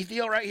Reese's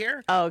deal right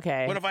here. Oh,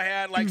 okay. What if I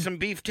had like some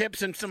beef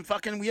tips and some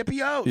fucking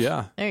Yippee-O's?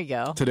 Yeah. There you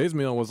go. Today's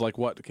meal was like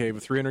what,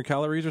 Cave? 300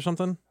 calories or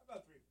something?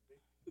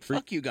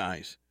 Fuck you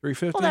guys.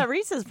 350? Well, that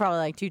Reese's is probably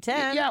like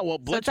 210. Yeah, well, so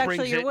Blitz it's actually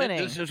brings you're it. winning.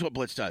 This is what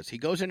Blitz does. He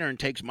goes in there and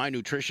takes my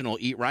nutritional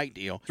Eat Right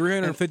deal.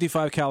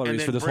 355 calories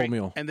then for this whole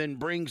meal. And then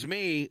brings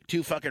me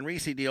 2 fucking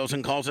Reese deals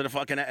and calls it a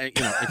fucking,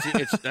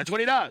 it's that's what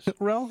he does.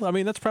 Well, I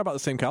mean, that's probably about the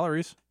same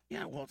calories.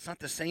 Yeah, well, it's not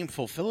the same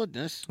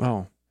fulfilledness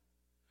Oh.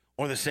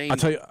 or the same. I'll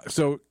tell you,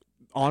 so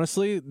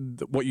honestly,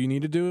 what you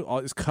need to do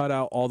is cut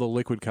out all the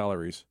liquid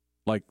calories,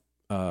 like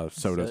sodas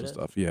and Soda?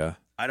 stuff. Yeah.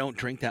 I don't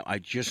drink that. I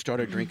just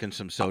started drinking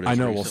some sodas. I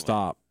know, recently. we'll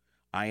stop.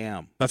 I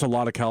am. That's a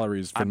lot of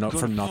calories for I'm good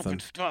for nothing. fucking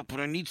stuff, but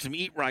I need some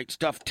eat right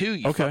stuff too.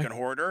 You Okay. fucking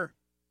hoarder.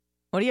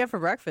 What do you have for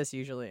breakfast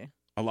usually?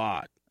 A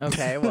lot.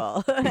 Okay,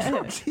 well.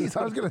 Jeez,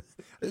 I was gonna.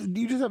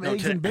 You just have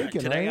eggs and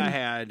bacon, Today right? I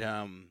had.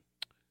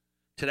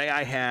 Today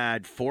I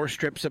had 4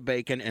 strips of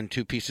bacon and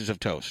 2 pieces of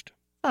toast.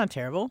 Not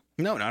terrible.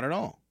 No, not at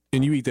all.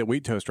 And you eat that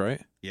wheat toast,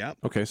 right? Yep.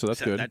 Okay, so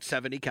that's good. That's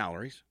 70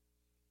 calories.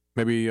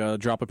 Maybe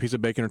drop a piece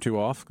of bacon or 2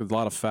 off. There's a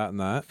lot of fat in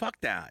that. Fuck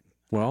that.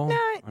 Well,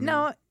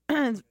 No,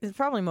 it's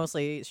probably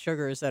mostly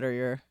sugars that are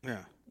your,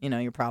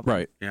 your problem.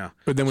 Right. Yeah.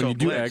 But then when So you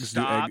do Blitz, eggs,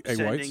 do stop egg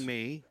whites. sending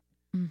me.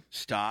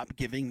 Stop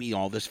giving me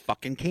all this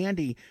fucking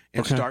candy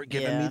and Okay. start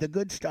giving me the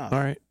good stuff. All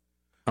right.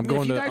 I'm I mean,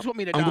 going if you to. guys want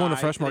me to I'm die, going to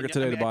Fresh Market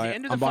today to buy At it. the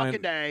end of I'm the buying.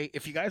 fucking day,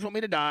 if you guys want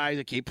me to die,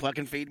 then keep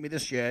fucking feeding me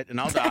this shit, and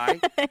I'll die.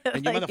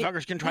 And you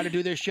motherfuckers can try to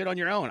do this shit on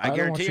your own. I don't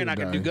guarantee want you, you and to I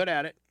can die. do good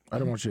at it. I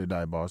don't want you to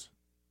die, boss.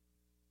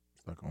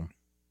 Stockholm.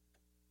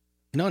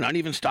 No, not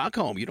even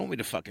Stockholm. You don't want me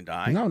to fucking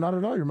die. No, not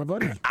at all. You're my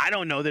buddy. I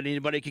don't know that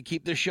anybody could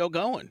keep this show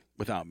going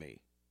without me.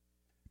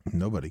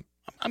 Nobody.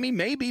 I mean,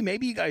 maybe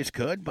you guys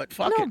could, but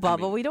fuck No, it. Bubba,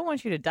 I mean, we don't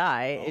want you to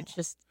die. It's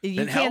just you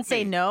Then help can't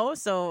say me. no.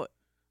 So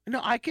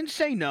no, I can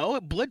say no.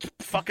 Blitz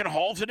fucking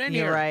hauls it in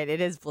you're here. right. It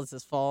is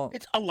Blitz's fault.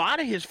 It's a lot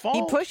of his fault.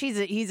 He's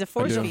a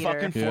force He's a feeder.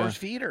 fucking force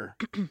feeder.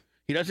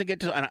 He doesn't get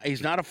to.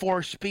 He's not a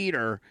force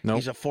speeder. Nope.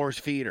 He's a force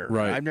feeder.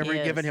 Right. I've never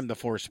He given is. him the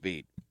force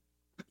speed.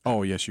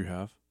 Oh yes, you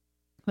have.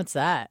 What's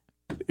that?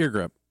 Ear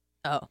grip.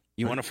 Oh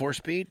You want a force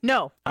speed?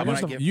 no. How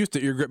about I give? You used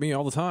to ear grip me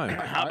all the time.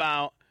 How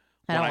about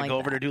I when don't I like go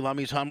over that. to do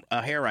Lummy's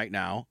hair right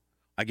now?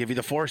 I give you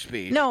the force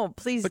speed. No,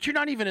 please. But you're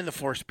not even in the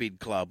force speed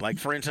club. Like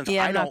for instance,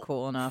 Yeah, I I'm don't. not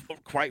cool enough.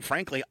 Quite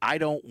frankly, I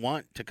don't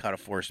want to cut a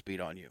force speed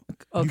on you.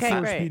 Okay, you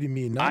force great. feeding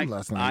me none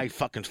last I night.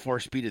 fucking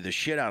force speeded the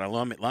shit out of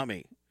Lummy.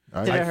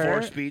 I- Did it I hurt?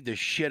 force speed the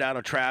shit out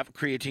of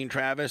Creatine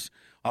Travis.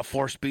 I'll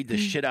force speed the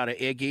shit out of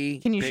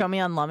Iggy. Can you Big show me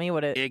on Lummy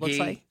what it Iggy. looks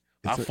like?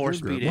 I'll It's a force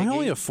ear grip. speed Why Iggy.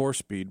 only a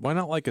 4-speed? Why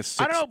not like a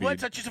 6-speed? I don't know,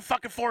 Blitz. That's just a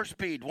fucking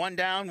 4-speed. One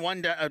down,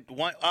 one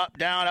up,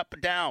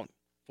 down,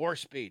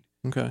 4-speed.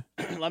 Okay.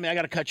 Lummy, I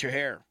got to cut your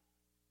hair.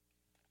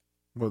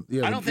 Well,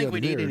 yeah, I don't think we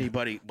the need beard.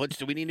 anybody. Blitz,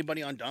 do we need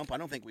anybody on dump? I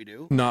don't think we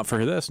do. Not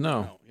for this.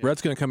 No. No, yeah.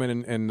 Red's gonna come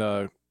in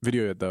and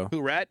video it though.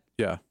 Who, Rhett?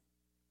 Yeah.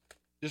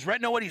 Does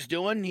Rhett know what he's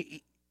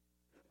doing?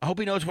 I hope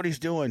he knows what he's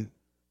doing.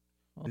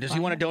 We'll Does he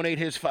find want to out. donate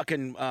his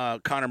fucking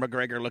Conor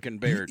McGregor looking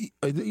beard?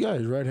 Yeah,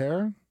 his red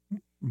hair.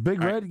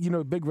 Big All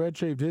Red, Big Red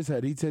shaved his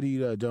head. He said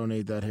he'd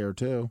donate that hair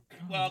too.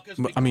 Well,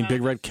 because I mean,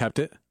 Big Red kept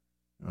it.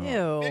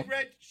 Ew. Big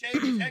Red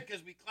shaved his head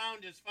because we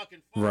clowned his fucking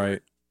phone.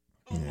 Right.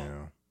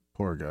 Yeah,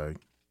 poor guy.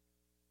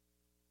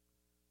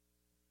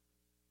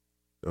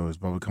 Oh, is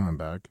Bubba coming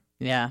back?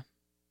 Yeah,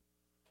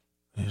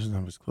 He doesn't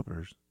have his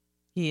clippers.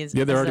 he is.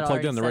 Yeah, they're is already it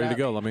plugged in. They're set ready to up?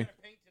 go. Let me.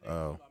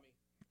 Oh,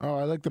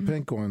 I like the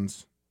pink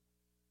ones.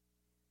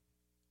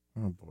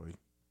 Oh boy.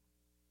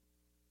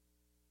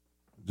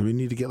 Do we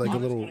need to get like a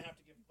little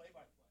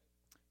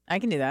I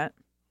can do that.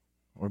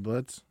 or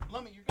Blitz?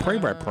 Pray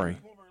by pray.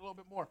 Come over a little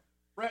bit more.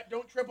 Brett,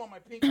 don't trip on my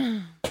pink.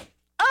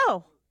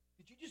 Oh,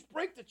 Did you just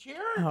break the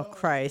chair? oh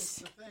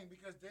Christ!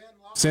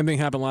 Same thing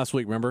happened last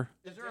week. Remember?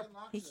 Is there a,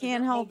 He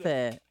can't help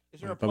it.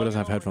 is there a Bubba doesn't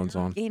have plug-in headphones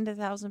on. Gained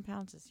 1,000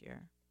 pounds this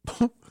year.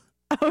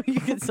 Oh, you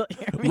can still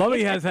hear me.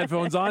 Lummy has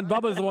headphones on.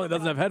 Bubba's the one that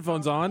doesn't have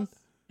headphones on.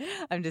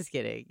 I'm just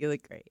kidding. You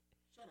look great.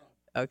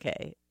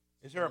 Okay.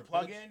 Is there a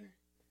plug-in?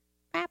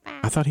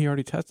 I thought he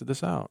already tested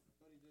this out.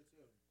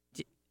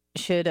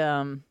 Should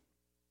Does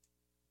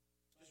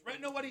Brett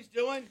know what he's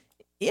doing?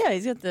 Yeah,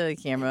 he's got the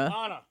camera.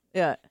 Anna,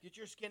 Yeah. get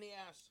your skinny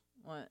ass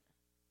What?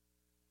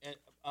 and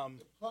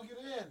plug it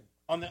in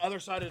on the other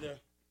side of the.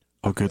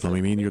 Oh, good,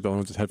 Lummy. Me and you're the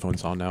ones with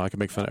headphones on now. I can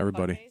make fun of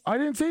everybody. I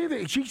didn't say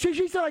anything.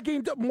 She said I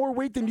gained more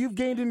weight than you've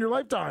gained in your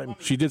lifetime.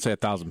 She did say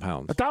 1,000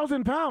 pounds.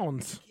 1,000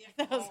 pounds.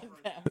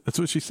 That's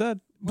what she said.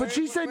 But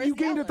she said you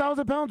gained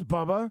 1,000 pounds,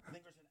 Bubba.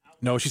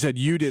 No, she said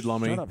you did,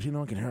 Lummy. Shut up. No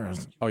one can hear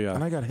us. Oh, yeah.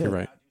 And I got hit. You're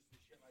right.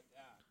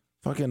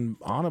 Fucking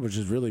Anna was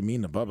just really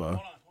mean to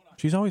Bubba.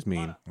 She's always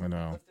mean. I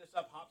know. Lift this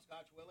up,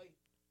 hopscotch, Willie.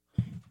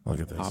 Look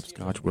at this.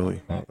 Hopscotch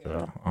Willie. Oh,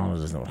 yeah. Anna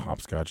doesn't know what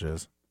hopscotch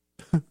is.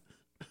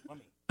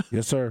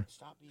 Yes, sir.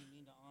 Stop being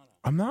mean to Anna.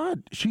 I'm not.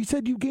 She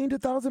said you gained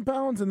 1,000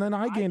 pounds, and then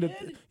I gained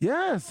it.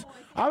 Yes,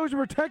 I was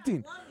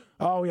protecting.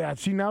 Oh yeah,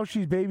 now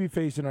she's baby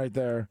facing right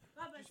there.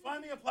 Just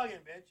find me a plug-in,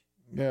 bitch.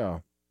 Yeah.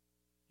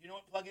 You know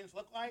what plug-ins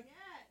look like?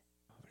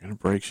 They're going to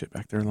break shit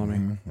back there,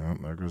 Lummy. Well,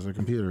 there goes the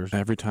computers.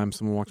 Every time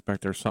someone walks back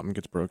there, something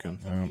gets broken.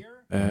 Yeah.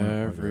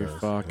 Every Yes.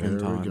 fucking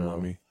There we time, go.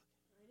 Lummy.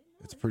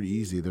 It's pretty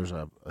easy. There's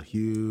a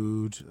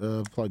huge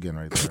plug-in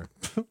right there.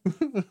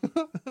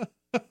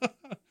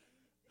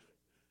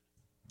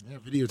 Yeah,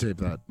 videotape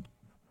that.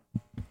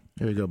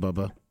 Here you go,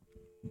 Bubba.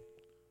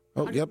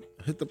 Oh, yep.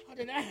 Hit the. How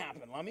did that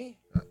happen, Lummy?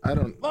 I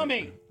don't.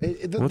 Lummy,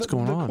 What's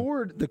going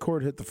on? The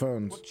cord hit the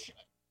phones.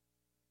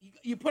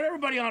 you put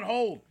everybody on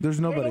hold. There's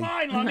Clear nobody. the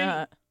line, Lummy.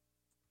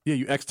 Yeah,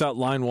 you X'd out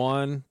line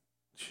 1.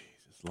 Jesus,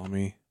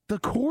 Lummy. The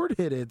cord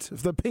hit it.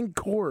 The pink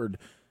cord.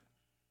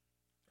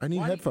 I need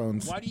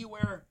headphones. Why do you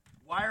wear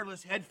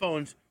wireless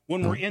headphones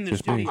when we're in the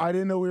just studio? I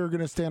didn't know we were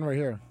gonna stand right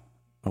here.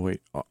 Oh,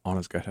 wait.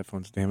 Anna's got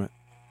headphones, damn it.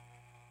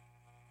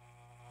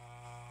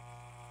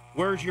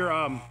 Where's your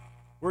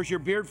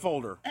beard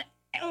folder?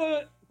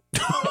 Where's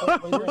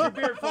your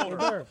beard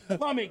folder?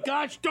 Lummy,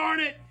 gosh darn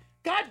it.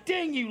 God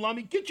dang you,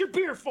 Lummy. Get your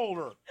beard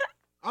folder.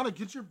 Anna,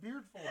 get your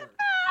beard folder.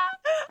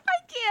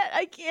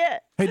 I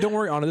can't. Hey, don't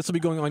worry, Anna. This will be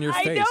going on your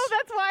face. I know,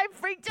 that's why I'm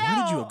freaked out.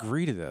 Why did you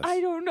agree to this? I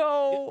don't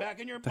know. Get back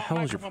in your The hell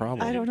is your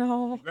problem? I don't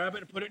know. Grab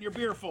it and put it in your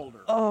beer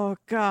folder. Oh,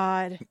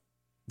 God.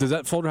 Does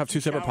that folder have two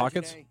separate Shower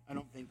pockets? today? I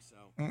don't think so.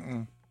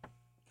 God,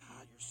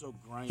 you're so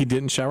grimy. He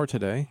didn't shower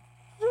today?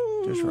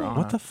 Just wrong.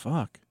 What the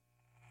fuck?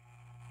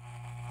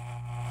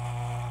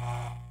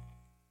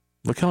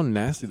 Look how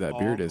nasty that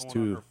beard is,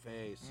 too.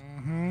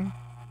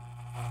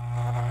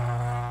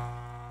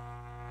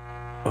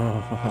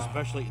 Oh.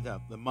 Especially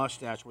the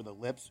mustache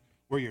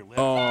where your lips.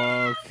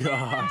 Oh,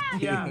 God.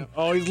 Yeah.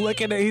 Oh, he's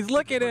licking it. He's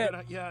licking it.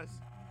 Yes.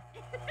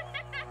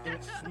 And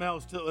it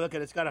smells too. Look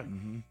at it. It's got a.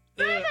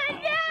 Bubba,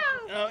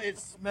 no. Oh, it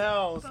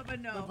smells.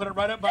 Bubba, no. I'm gonna put it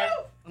right up by.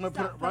 No. I'm gonna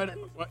put it right.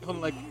 Hold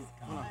on, like.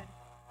 Hold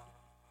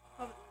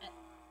on.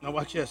 Now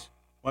watch this.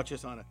 Watch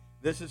this on it.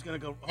 This is gonna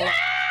go. Hold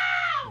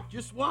on.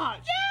 Just watch.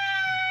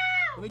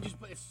 No. Let me just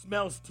put. It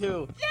smells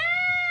too.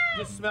 No.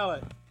 Just smell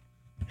it.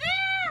 No.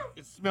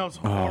 It smells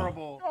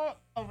horrible.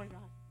 Oh my God.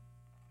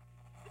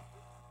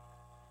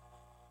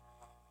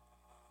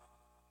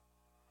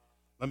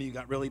 I mean, you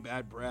got really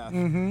bad breath.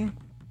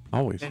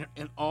 Always. And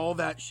all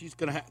that she's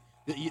gonna have.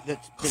 Look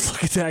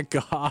at that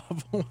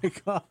gob. Oh, my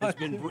God.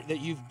 That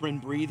you've been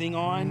breathing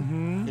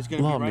on is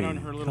going to be right on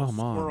her little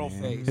squirrel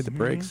face. Hit the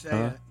brakes.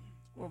 Say it.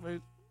 Squirrel face.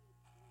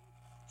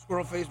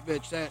 Squirrel face,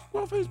 bitch. Say it.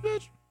 Squirrel face,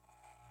 bitch.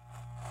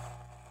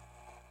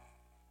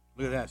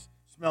 Look at this.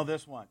 Smell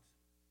this one.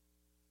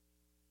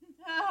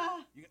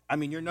 I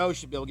mean, your nose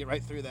should be able to get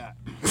right through that.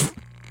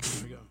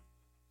 There we go.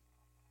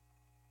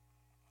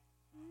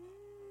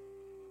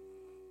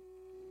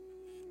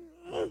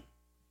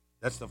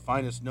 That's the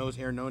finest nose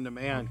hair known to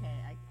man.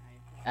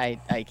 Okay,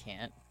 I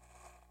can't.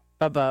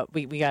 Bubba,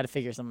 we got to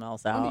figure something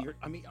else out. You've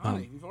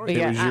already.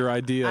 It was your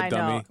idea, I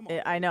dummy.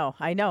 I know.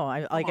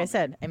 Like I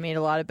said, I made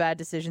a lot of bad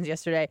decisions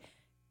yesterday.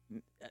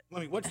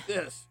 Let me. What's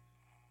this?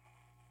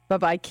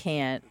 Bubba, I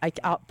can't.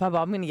 Bubba,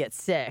 I'm going to get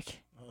sick.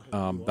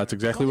 That's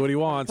exactly what he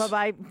wants.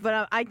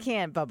 Bubba, I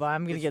can't, Bubba.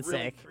 I'm gonna get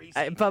really sick. greasy.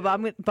 I'm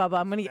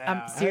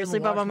seriously,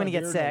 Bubba. I'm gonna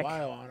get sick.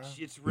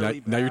 It's really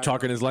bad. Now you're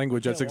talking his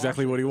language. That's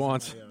exactly what he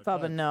wants.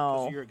 Bubba,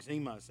 no. Your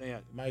eczema. Say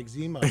it. My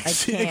eczema. I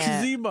can't.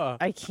 Eczema.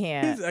 I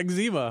can't. He's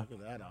eczema. Look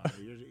at that,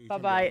 Anna.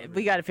 Bubba,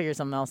 we got to figure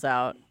something else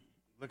out.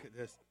 Look at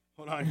this.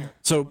 Hold on here.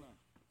 So,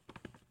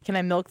 Can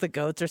I milk the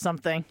goats or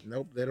something?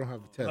 Nope, they don't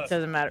have the tits.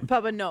 Doesn't matter.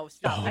 Bubba, no.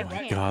 Stop. oh I my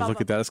can't. God, Bubba,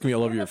 look at that. That's going to be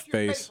all over your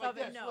face.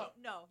 Bubba, no.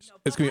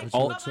 It's gonna be Bubba,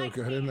 all- Looks so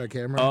good in the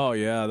camera. Oh,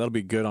 yeah. That'll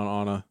be good on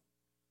Anna.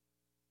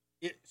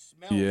 It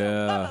smells.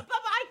 Yeah. Bubba,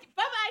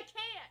 I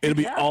can't. It'll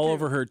be have all to.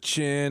 over her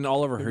chin,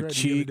 all over her Ready,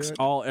 you gonna do cheeks, it?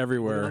 all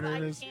everywhere.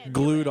 Bubba, I can't.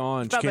 Glued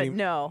on. She Bubba, can't even,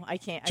 no, I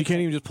can't. she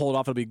can't even just pull it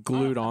off. It'll be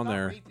glued on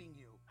there.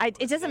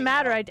 It doesn't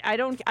matter. I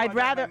don't. I'd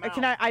rather.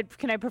 Can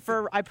I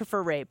prefer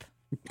rape.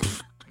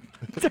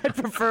 I'd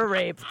prefer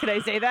rape. Can I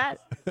say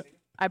that?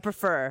 I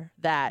prefer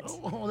that.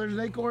 Oh, there's an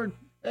acorn.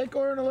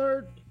 Acorn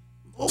alert.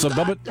 So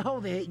Bubba,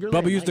 You're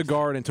Bubba used a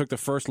guard and took the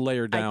first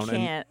layer down.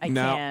 can't, I and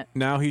now, can't.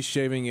 Now he's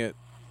shaving it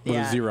with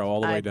a zero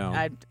all the way down.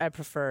 I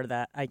prefer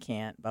that. I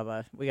can't,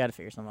 Bubba. We got to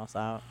figure something else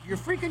out. You're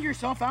freaking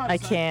yourself out. I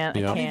It's can't.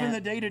 Yeah. I not even the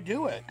can't. day to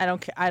do it. I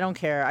don't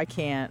care. I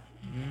can't.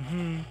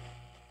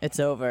 It's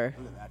over.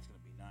 Look at that's gonna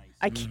be nice.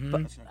 I can't.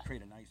 That's gonna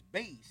create a nice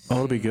base. Oh,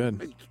 it'll be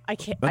good. I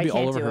can't. That'd I be all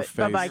can't over do her it.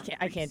 Bubba, face.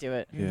 I can't do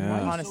it.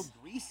 Yeah. Honest, So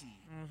greasy.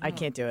 I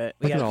can't do it.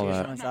 We Look at got to all figure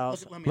that. something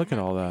else. Look at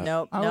all that.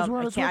 Nope. I was Nope.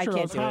 wearing I a can't. I sweatshirt,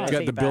 can't it's do hot. it. It's Take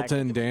got the it back.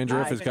 built-in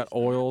dandruff. It's got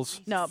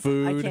oils, No,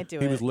 food. I can't do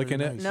He it. was licking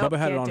it. Nope, Bubba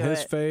had it can't on do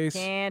his it. face.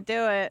 Can't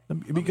do it.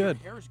 It'd be good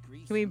Hair is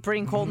greasy. Can we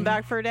bring Colton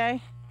back for a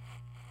day?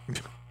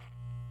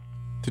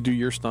 to do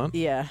your stunt.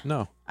 Yeah.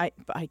 No, I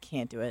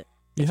can't do it.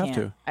 you have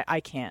Can't. to. I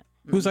can't.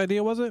 Whose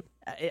idea was it?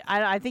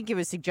 I think it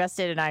was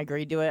suggested and I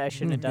agreed to it. I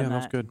shouldn't have done yeah, that.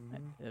 that's good.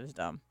 It was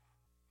dumb.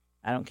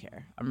 I don't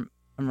care. I'm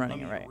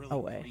running it right really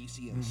away.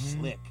 Greasy and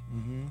slick.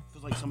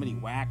 Feels like somebody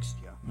waxed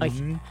you. Like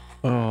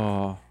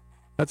Oh,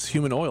 that's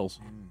human oils.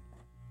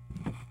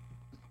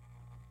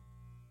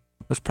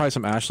 There's probably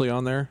some Ashley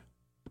on there.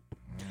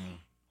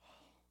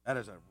 That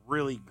is a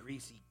really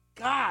greasy.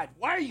 God,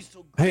 why are you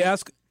so greasy? Hey,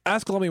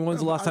 ask Lummy when's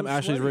the last time was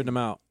Ashley's sweating. Can ridden him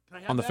out I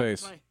have on the that?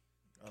 face.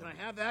 Can I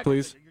have that?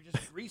 Please. You're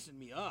just greasing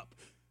me up.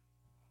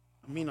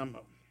 I mean, I'm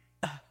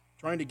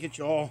trying to get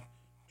you all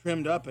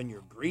trimmed up, and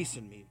you're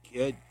greasing me,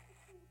 kid.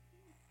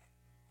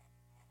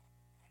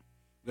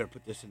 You better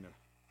put this in there.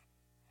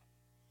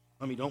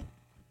 Let me don't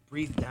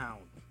breathe down.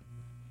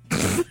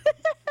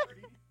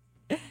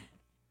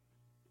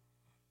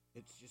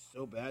 It's just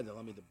so bad that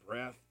let me the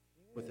breath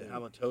with the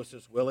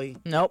halitosis Willie.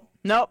 nope.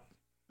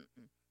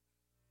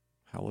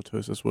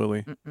 Halitosis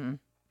Willie.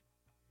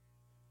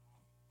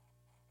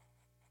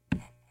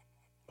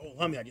 Oh,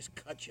 Lummy, I just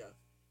cut you.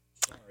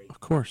 Sorry. Of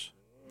course.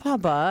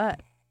 Bubba.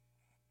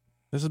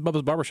 This is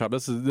Bubba's barbershop.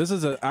 This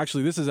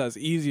is as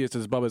easiest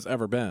as Bubba's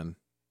ever been.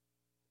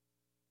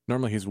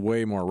 Normally he's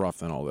way more rough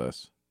than all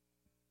this.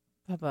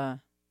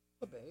 Bubba.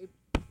 Oh, babe.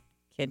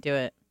 Can't do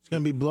it.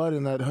 gonna be blood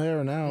in that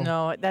hair now.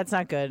 No, that's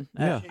not good.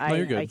 Yeah, no,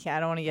 you're good. I can't. I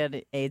don't want to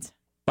get AIDS.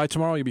 By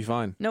tomorrow, you'll be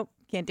fine. Nope,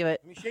 can't do it.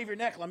 Let me shave your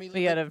neck. Let me.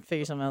 We gotta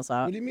figure something else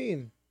out. What do you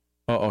mean?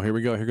 Oh, here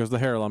we go. Here goes the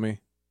hair, Lummy.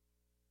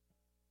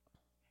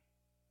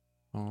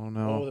 Oh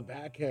no. Oh, the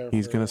back hair.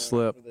 He's gonna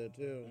slip. There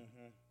too.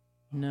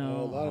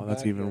 No. Oh, Oh,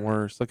 that's even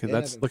worse. Look at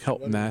look how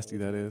nasty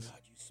that is. God,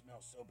 you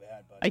smell so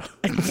bad, buddy.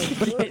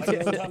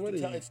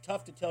 It's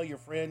tough to tell your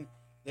friend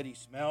that he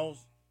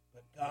smells,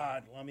 but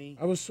God, Lummy,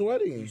 I was you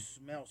sweating.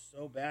 smell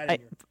so bad.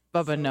 And you're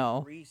Bubba, so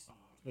no. greasy.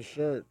 My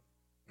shirt.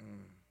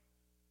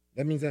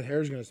 That means that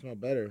hair's gonna smell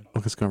better.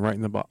 Look, it's going right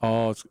in the bottom.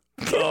 Oh, it's.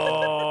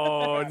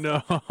 Oh no.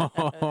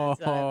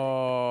 It's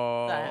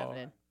not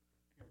happening.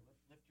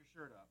 Lift your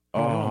shirt up.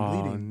 I'm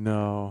Oh bleeding.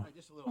 no.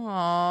 Just a little.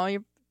 Oh,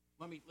 you're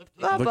Let me lift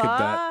it. Bubba. Look at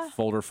that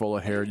folder full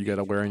of hair you got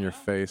to wear in your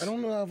face. I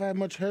don't know if I have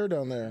much hair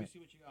down Let there. me see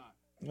what you got.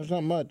 There's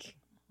not much.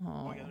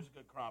 Oh yeah, there's a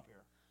good crop here.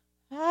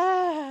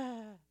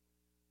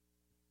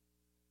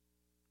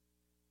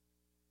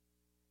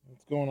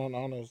 What's going on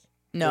Anna's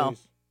No.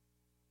 face?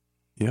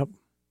 Yep.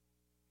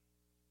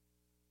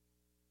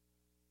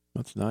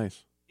 That's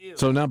nice. Ew.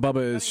 So now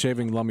Bubba is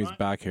shaving Lummy's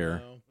back hair.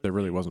 No. There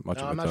really wasn't much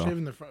No, of I'm it not though.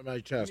 shaving the front of my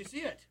Let chest. me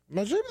see it. I'm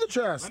not shaving the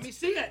chest. Let me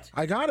see it.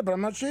 I got it, but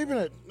I'm not shaving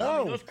it.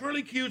 No. Those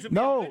curly cues.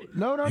 No.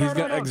 No. He's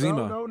got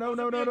eczema.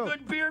 No.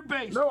 Good beard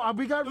base. No,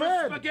 we got Those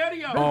red.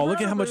 spaghetti-o. Oh, look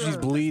at how much he's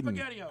Spaghetti-o. bleeding.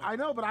 Spaghetti-o. I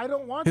know, but I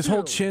don't want His to.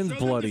 whole chin's Show them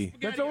the bloody.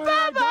 That's the spaghetti-o. only thing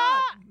I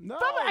got. No.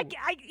 Bubba,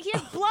 he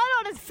has blood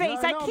on his face.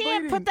 No, I no, I'm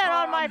can't bleeding. put that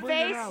Oh, on my I'm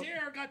bleeding face. out.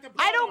 Here, got the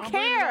blood I don't on.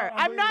 care. I'm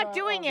I'm bleeding not out.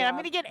 doing Oh, it. I'm God.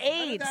 gonna get None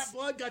of AIDS. that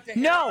blood got the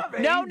No, hair.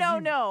 no, no,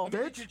 no. Let me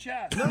get your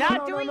chest.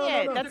 Not doing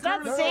it. That's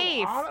not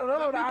safe.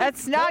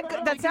 That's not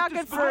good. That's not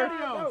good for.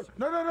 No.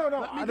 me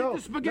I get don't.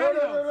 the spaghetti.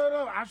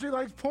 No. Ashley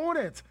likes pulling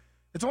it.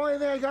 It's the only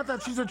thing I got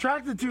that she's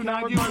attracted to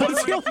now. I do one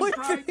What's your racing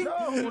stripe? thing?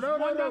 No.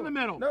 One down the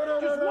middle.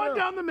 Just one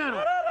down the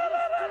middle.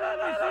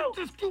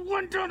 Just do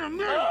one down the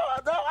middle.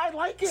 No, I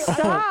like it.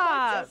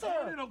 Stop.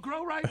 It'll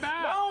grow right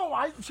back. No,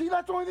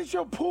 that's the only thing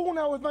she'll pull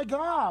now with my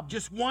gob.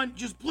 Just one.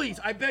 Just please,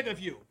 I beg of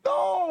you.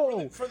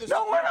 No, For the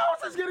no one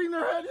else is getting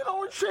their head. You know,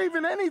 we're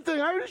shaving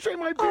anything. I already shaved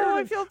my beard.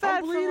 I feel bad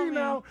I'm for bleeding Lummy.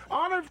 now.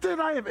 Honor did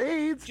I have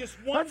AIDS? Just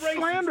one That's racing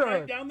slander.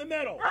 stripe down the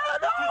middle.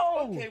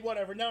 No. Okay,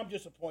 whatever. Now I'm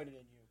disappointed in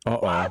you.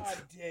 Uh-oh. God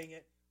dang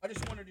it. I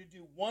just wanted to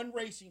do one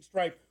racing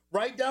stripe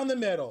right down the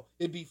middle.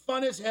 It'd be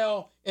fun as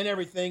hell and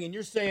everything, and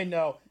you're saying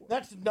no.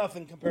 That's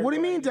nothing compared What do to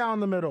you mean anything. down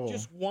the middle?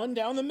 Just one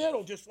down the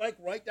middle, just like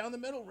right down the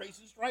middle,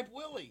 racing stripe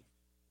Willie.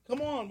 Come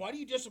on, why do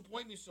you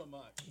disappoint me so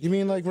much? You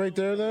mean like right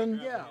there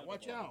then? Yeah,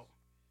 watch out.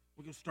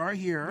 We're going to start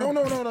here. No.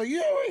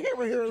 You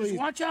we're here, Just Lee.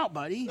 watch out,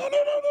 buddy. No.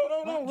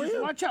 We're Just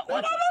here. watch out.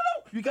 No.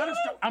 You got to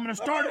start. I'm going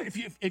to start it.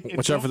 If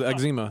Watch out for the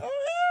eczema. Over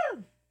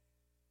here.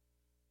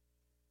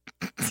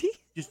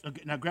 Just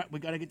now, we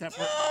got to get that.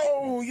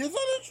 No, you thought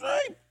it's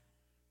right.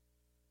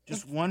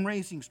 Just one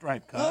racing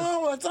stripe, cuz.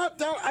 No, that's not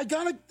down. I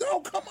gotta. No,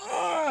 come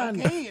on.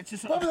 Okay, it's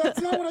just Bubba,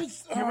 that's not what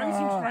I. your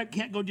racing stripe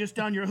can't go just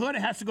down your hood.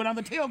 It has to go down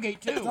the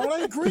tailgate too. That's not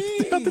what I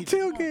agreed. At the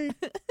tailgate.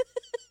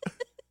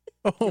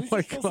 Oh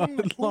my just go from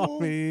the God, pool.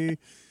 Lummy.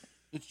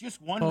 It's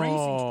just one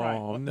racing stripe.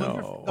 Oh, Move no.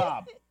 your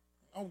gob.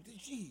 Oh,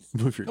 jeez.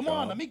 Move your Come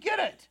on, gob. let me get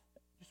it.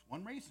 Just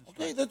one racing stripe.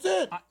 Okay, that's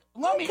it.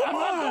 Let me. come I'm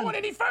not on. going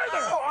any further.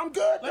 No, I'm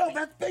good. Let No, me-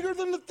 that's bigger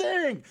than the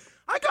thing.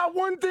 I got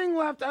one thing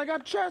left. I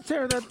got chest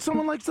hair that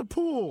someone likes to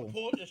pull.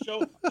 Pull it. Just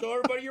show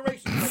everybody your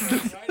racing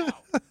stripe. Right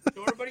out.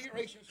 Show everybody your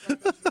racing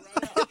stripe.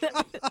 Right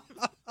out.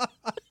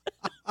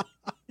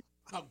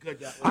 How good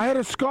that was. I had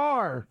a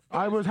scar.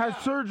 I had Good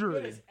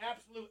surgery. as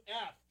absolute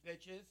F,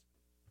 bitches.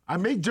 I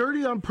made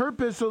dirty on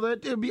purpose so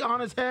that it'd be on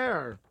his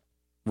hair.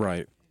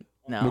 Right.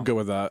 No. We'll go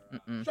with that.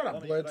 Shut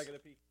up, Blitz.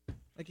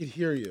 I could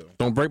hear you.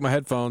 Don't break my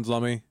headphones,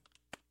 Lummy.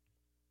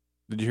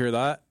 Did you hear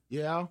that,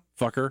 Yeah,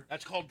 fucker?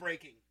 That's called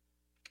breaking.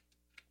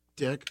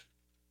 dick.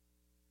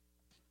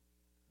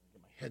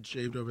 Get my head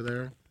shaved over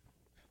there.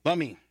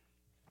 Lummy,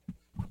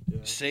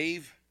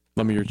 save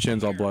Lummy, your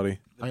chin's all bloody.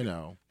 I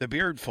know. the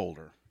beard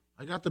folder.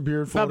 I got the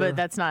beard folder. Bubba,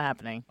 that's not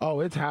happening. Oh,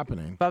 it's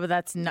happening.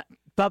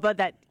 Bubba,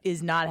 that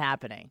is not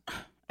happening.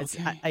 It's,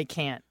 I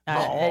can't.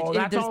 That's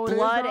there's all it is,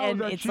 blood though,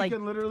 and that it's she like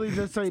can literally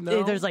just say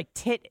no. there's like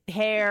tit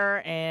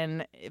hair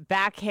and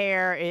back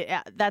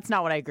hair. That's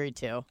not what I agreed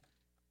to.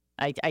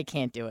 I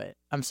can't do it.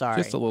 I'm sorry.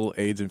 Just a little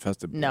AIDS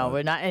infested. No, blood.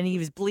 we're not. And he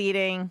was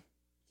bleeding.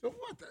 So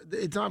what?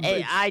 It's not.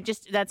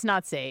 That's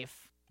not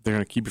safe. They're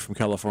gonna keep you from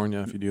California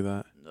if you do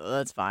that.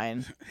 That's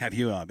fine. Have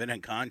you been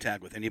in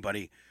contact with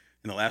anybody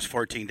in the last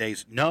 14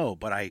 days? No,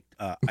 but I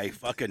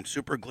fucking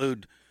super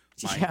glued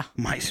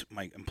my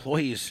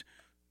employee's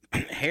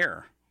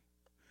hair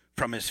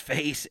from his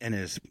face and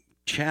his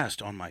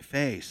chest on my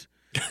face.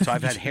 So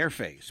I've had hair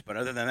face, but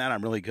other than that,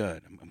 I'm really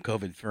good. I'm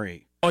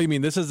COVID-free. Oh, you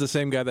mean this is the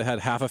same guy that had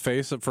half a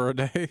face for a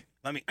day?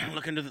 Let me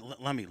look into the.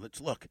 Let me.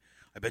 Let's look.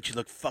 I bet you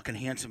look fucking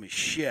handsome as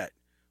shit,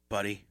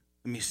 buddy.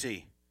 Let me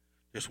see.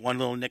 Just one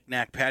little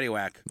knick-knack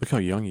paddywhack. Look how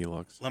young he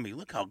looks. Let me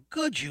look how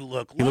good you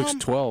look. He looks Lum.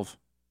 12.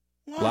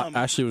 Lum.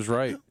 Ashley was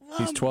right.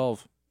 He's Lum.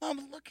 12.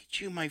 Lum, look at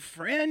you, my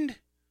friend.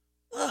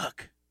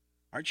 Look.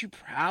 Aren't you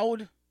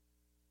proud?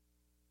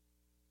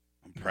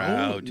 I'm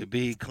Proud to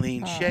be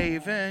clean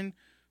shaven,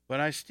 but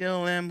I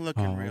still am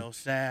looking real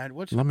sad.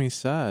 Lummy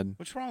sad.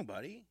 What's wrong,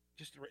 buddy?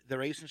 Just the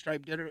racing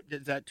stripe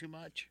did that too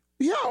much?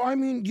 Yeah, I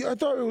mean, I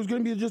thought it was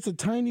going to be just a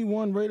tiny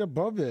one right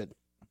above it.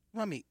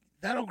 Lummy,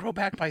 that'll grow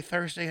back by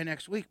Thursday of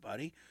next week,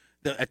 buddy.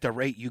 At the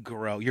rate you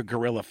grow your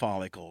gorilla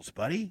follicles,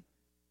 buddy.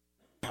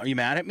 Are you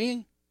mad at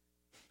me?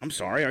 I'm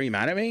sorry. Are you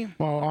mad at me?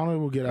 Well, Anna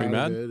will get out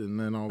mad? of it, and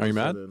then all Are you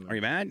mad? Are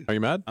you mad? Are you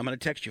mad? I'm going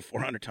to text you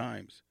 400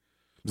 times.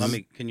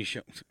 Lummy, can you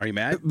show? Are you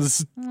mad?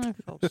 I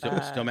feel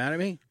bad. Still mad at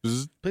me?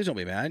 Please don't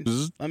be mad.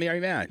 Lummy, are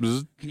you mad?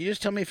 Can you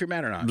just tell me if you're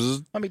mad or not?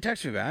 Lummy,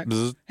 text me back.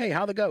 Hey,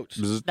 how the goats?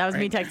 That was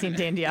me texting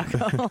Dan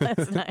Diaco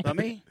last night.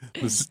 Lummy,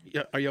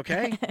 are you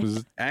okay?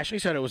 Ashley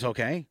said it was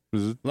okay.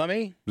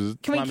 Lummy,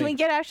 Can we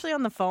get Ashley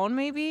on the phone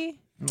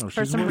maybe? No,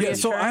 For she's some working. Yeah,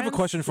 so I have a Reassurance?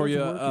 question for She's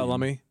you, working.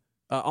 Lummy.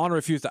 Anna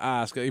refused to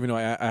ask, even though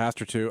I asked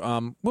her to.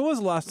 When was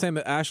the last time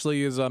that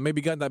Ashley is maybe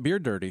gotten that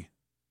beard dirty?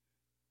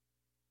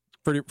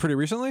 Pretty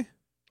recently?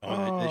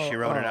 oh, she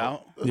wrote it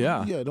out.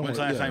 Yeah. Yeah, don't When's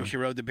the worry. last time she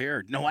rode the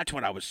beard? No, that's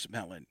what I was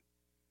smelling.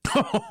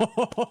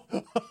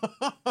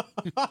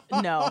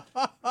 No.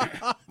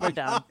 We're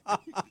done.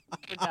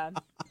 We're done.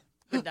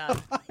 We're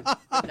done.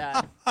 We're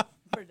done.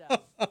 We're done.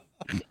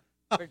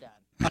 We're done.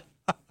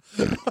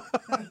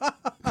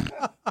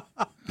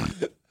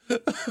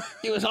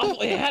 It was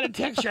awfully. I had a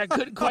texture I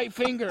couldn't quite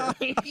finger.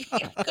 You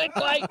couldn't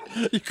quite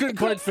finger? I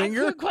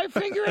couldn't quite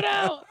figure it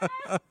out.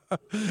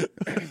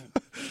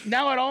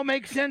 Now it all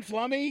makes sense,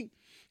 Lummy.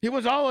 It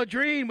was all a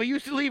dream. We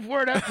used to read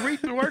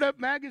the Word Up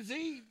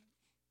magazine.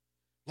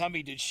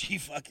 Lummy, did she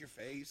fuck your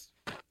face?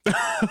 Wait,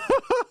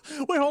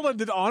 hold on.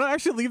 Did Anna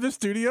actually leave the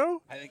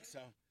studio? I think so.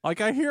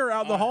 Like, I hear her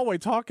out in the hallway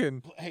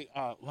talking. Hey,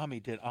 Lummy,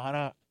 did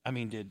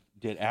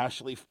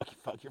Ashley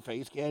fuck your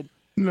face, kid?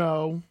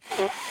 No.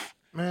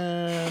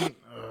 Man.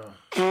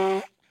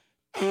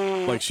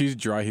 Like, she's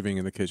dry heaving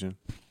in the kitchen.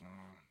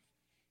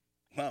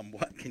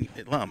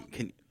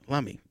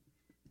 Lummy,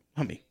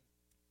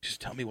 just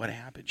tell me what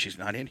happened. She's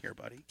not in here,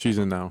 buddy. She's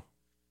in now.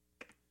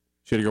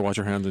 She had to go wash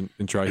her hands and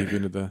dry heave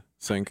into the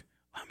sink.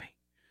 Lummy,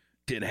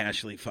 did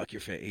Ashley fuck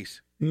your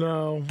face?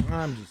 No,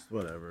 I'm just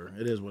whatever.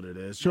 It is what it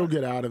is. She'll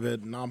get out of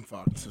it, and I'm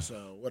fucked.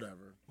 So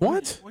whatever.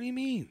 What? What do you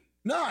mean?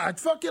 No, I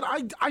fucking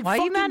Why are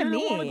fucking you mad at didn't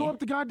want to me? go up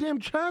the goddamn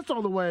chest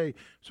all the way.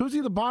 So see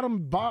the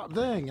bottom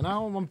thing, and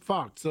now I'm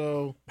fucked.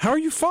 So How are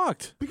you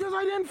fucked? because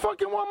I didn't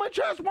fucking want my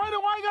chest, why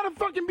do I gotta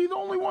fucking be the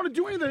only one to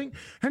do anything?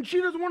 And she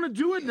doesn't want to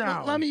do it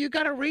now. Lummy, you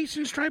got a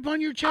racing stripe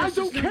on your chest. I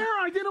don't care.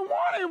 I didn't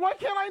want it. Why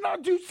can't I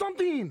not do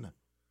something?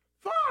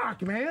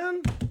 Fuck,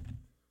 man.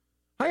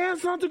 I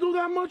asked not to go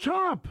that much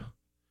up.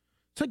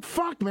 It's like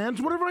fuck, man.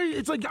 It's whatever.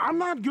 It's like I'm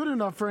not good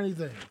enough for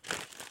anything.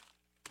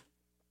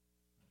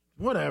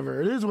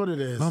 Whatever. It is what it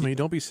is. Mommy,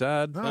 don't be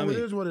sad. No, Lummy. it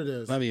is what it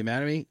is. Lummy, you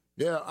mad at me?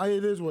 Yeah,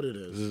 it is what it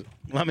is.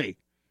 Lummy,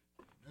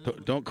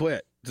 don't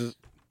quit.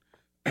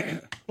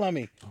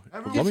 Lummy,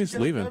 Lummy's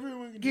leaving.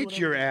 Everyone can do get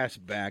whatever your they ass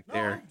back want.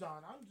 No, there. I'm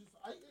done.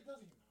 It doesn't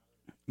matter.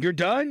 You're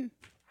done?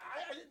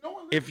 No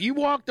one If you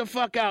walk the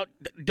fuck out,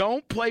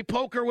 don't play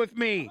poker with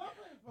me.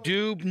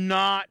 Do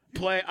not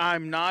play.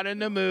 I'm not in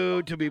the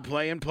mood to be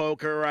playing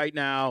poker right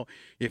now.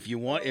 If you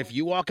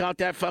walk out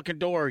that fucking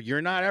door,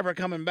 you're not ever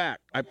coming back.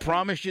 I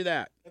promise you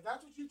that. If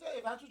that's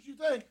what you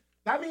think,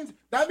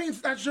 that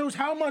means that shows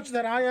how much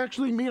that I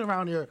actually mean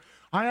around here.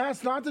 I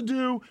asked not to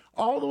do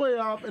all the way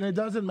up, and it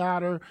doesn't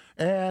matter.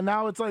 And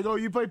now it's like, oh,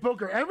 you play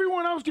poker.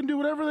 Everyone else can do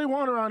whatever they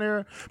want around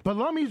here, but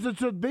Lummy's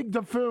just a big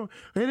buffoon.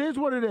 It is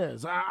what it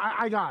is.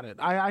 I got it.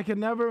 I can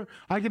never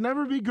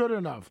be good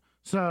enough.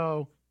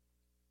 So,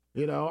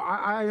 you know,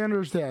 I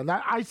understand.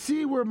 I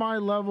see where my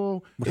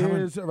level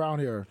is around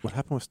here. What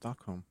happened with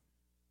Stockholm?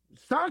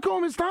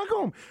 Stockholm is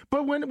Stockholm.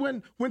 But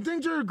when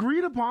things are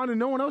agreed upon and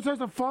no one else has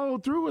to follow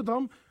through with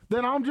them,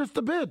 then I'm just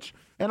a bitch.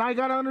 And I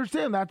got to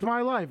understand that's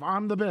my life.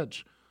 I'm the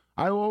bitch.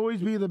 I will always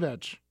be the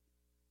bitch.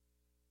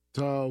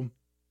 So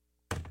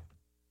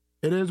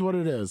it is what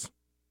it is.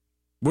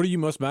 What are you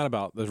most mad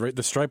about?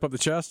 The stripe up the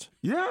chest?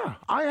 Yeah,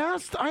 I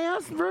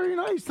asked very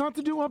nice not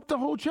to do up the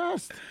whole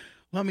chest.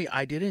 Lummy,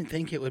 I didn't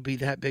think it would be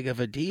that big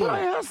of a deal. But I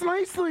asked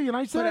nicely and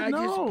I said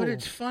no. But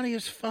it's funny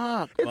as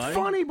fuck. It's buddy.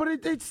 funny, but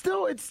it's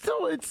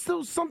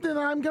still something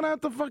that I'm gonna have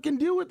to fucking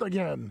deal with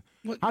again.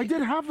 What- I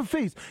did have a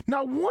face.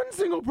 Now, one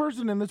single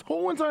person in this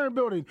whole entire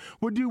building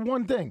would do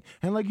one thing,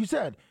 and like you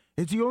said,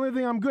 it's the only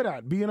thing I'm good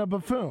at, being a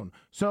buffoon.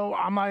 So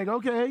I'm like,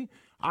 okay,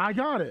 I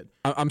got it.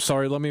 I'm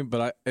sorry, Lummy,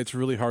 but it's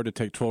really hard to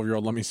take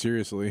 12-year-old Lummy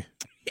seriously.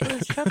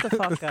 Shut the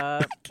fuck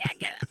up.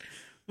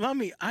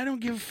 Lummy, I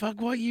don't give a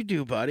fuck what you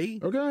do, buddy.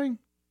 Okay.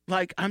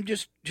 Like, I'm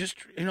just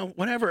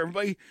whatever.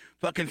 Everybody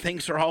fucking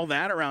thinks they're all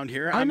that around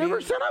here. I mean, never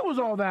said I was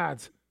all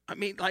that. I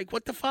mean, like,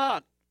 what the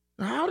fuck?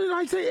 How did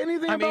I say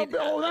anything about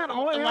all that?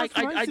 All I like,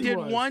 asked I nicely did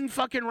was. one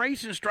fucking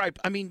racing stripe.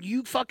 I mean,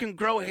 you fucking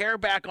grow hair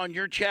back on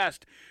your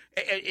chest.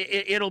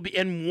 It'll be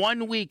in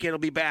 1 week. It'll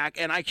be back,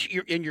 and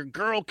your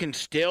girl can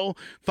still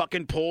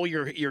fucking pull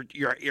your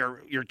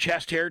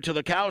chest hair till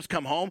the cows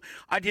come home.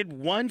 I did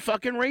one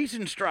fucking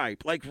racing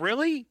stripe. Like,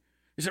 really?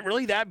 Is it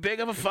really that big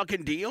of a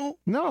fucking deal?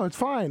 No, it's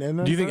fine. And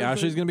then Do you think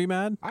Ashley's going to be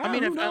mad? I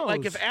mean,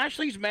 if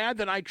Ashley's mad,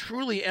 then I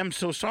truly am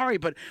so sorry.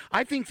 But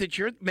I think that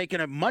you're making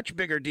a much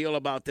bigger deal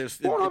about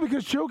this. Well, no,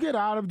 because she'll get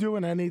out of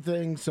doing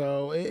anything,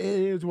 so it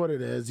is what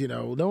it is. You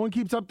know, no one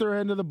keeps up their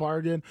end of the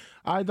bargain.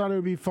 I thought it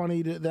would be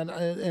funny to then,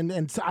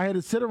 and I had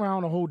to sit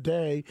around a whole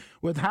day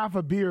with half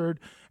a beard,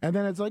 and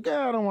then it's like,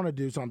 I don't want to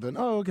do something.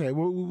 Oh, okay,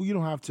 well, you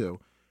don't have to.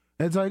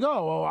 It's like,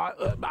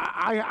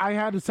 I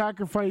had to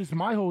sacrifice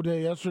my whole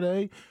day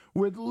yesterday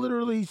with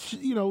literally,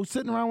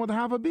 sitting around with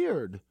half a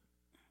beard.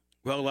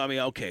 Well, Lummy,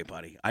 okay,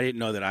 buddy. I didn't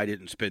know that I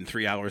didn't spend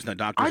 3 hours in the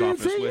doctor's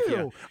office with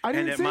you. I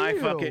didn't say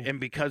you. And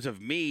because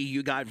of me,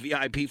 you got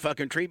VIP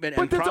fucking treatment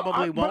and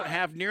probably won't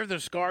have near the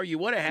scar you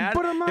would have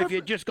had if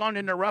you'd just gone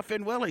into Rough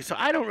and Willie. So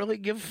I don't really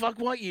give a fuck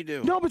what you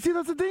do. No, but see,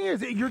 that's the thing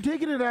is, you're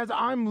taking it as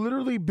I'm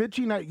literally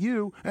bitching at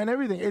you and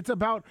everything. It's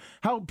about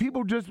how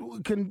people just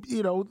can,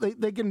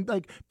 they can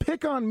like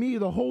pick on me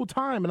the whole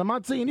time, and I'm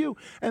not saying you.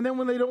 And then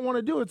when they don't want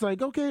to do it, it's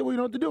like, okay, well, you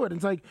don't have to do it. And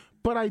it's like,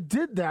 but I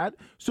did that,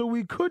 so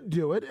we could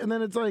do it. And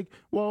then it's like,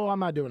 well, I'm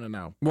not doing it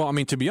now. Well, I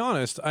mean, to be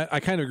honest, I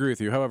kind of agree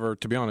with you. However,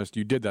 to be honest,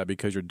 you did that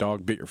because your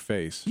dog bit your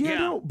face. Yeah,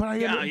 no, but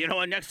you know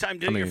what? Next time,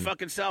 do your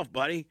fucking self,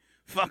 buddy.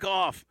 Fuck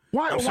off.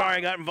 Why? I'm sorry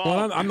I got involved.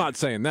 Well, I'm not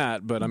saying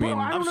that, but I mean,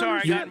 I'm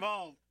sorry I got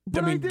involved.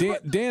 I mean,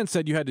 Dan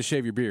said you had to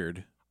shave your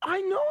beard.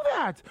 I know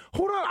that.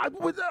 Hold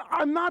on.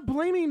 I'm not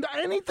blaming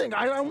anything.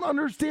 I don't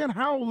understand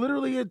how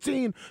literally it's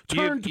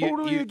turned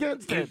totally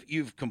against it.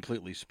 You've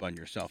completely spun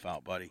yourself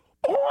out, buddy.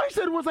 All I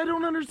said was I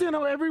don't understand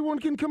how everyone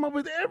can come up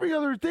with every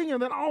other thing,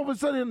 and then all of a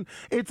sudden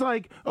it's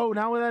like, oh,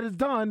 now that it's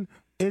done,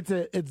 it's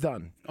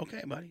done.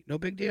 Okay, buddy, no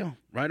big deal.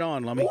 Right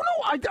on, Lummy.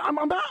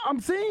 Oh no, I'm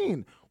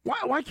saying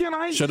why can't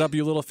I? Shut up,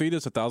 you little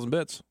fetus, 1,000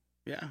 bits.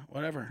 Yeah,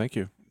 whatever. Thank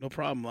you. No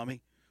problem,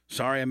 Lummy.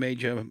 Sorry I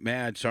made you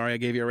mad. Sorry I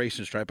gave you a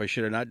racing stripe. I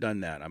should have not done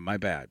that. My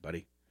bad,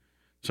 buddy.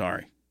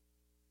 Sorry.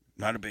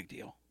 Not a big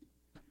deal.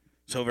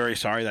 So very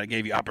sorry that I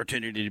gave you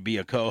opportunity to be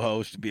a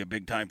co-host, to be a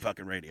big-time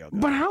fucking radio guy.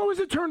 But how is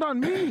it turned on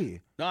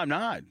me? No, I'm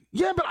not.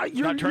 Yeah, but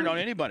you're not turned on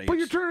anybody. But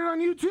you're turning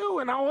on you, too.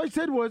 And all I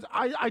said was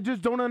I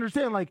just don't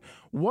understand. Like,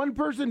 one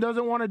person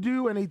doesn't want to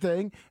do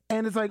anything,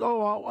 and it's like,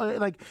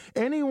 like,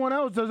 anyone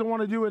else doesn't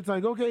want to do it. It's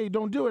like, okay,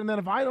 don't do it. And then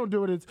if I don't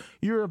do it, it's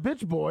you're a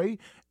bitch boy.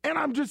 And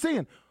I'm just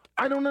saying,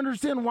 I don't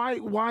understand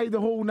why the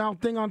whole now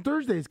thing on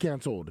Thursday is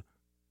canceled.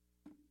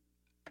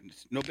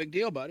 It's no big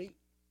deal, buddy.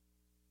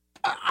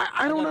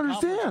 I don't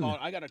understand.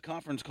 I got a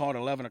conference call at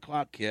 11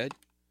 o'clock, kid.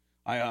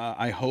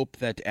 I hope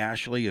that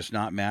Ashley is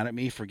not mad at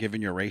me for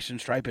giving you a racing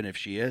stripe, and if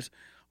she is,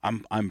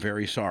 I'm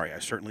very sorry. I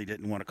certainly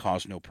didn't want to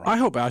cause no problem. I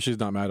hope Ashley's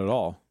not mad at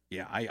all.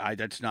 Yeah, I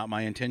that's not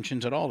my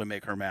intentions at all to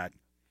make her mad.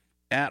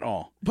 At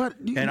all.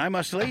 And I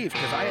must leave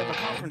because I have a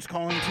conference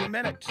call in 2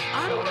 minutes.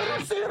 I don't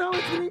understand how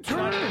it's being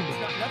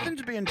turned.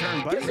 Nothing's being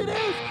turned, buddy. Yes, it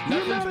is.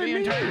 Nothing's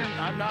being turned.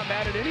 I'm not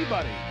mad at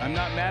anybody. I'm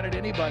not mad at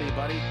anybody,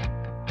 buddy.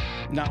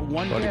 Not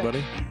one bit.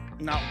 Buddy.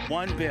 Not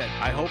one bit.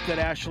 I hope that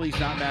Ashley's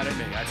not mad at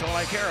me. That's all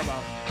I care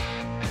about.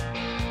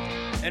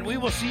 And we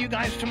will see you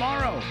guys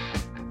tomorrow.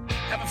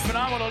 Have a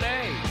phenomenal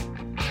day.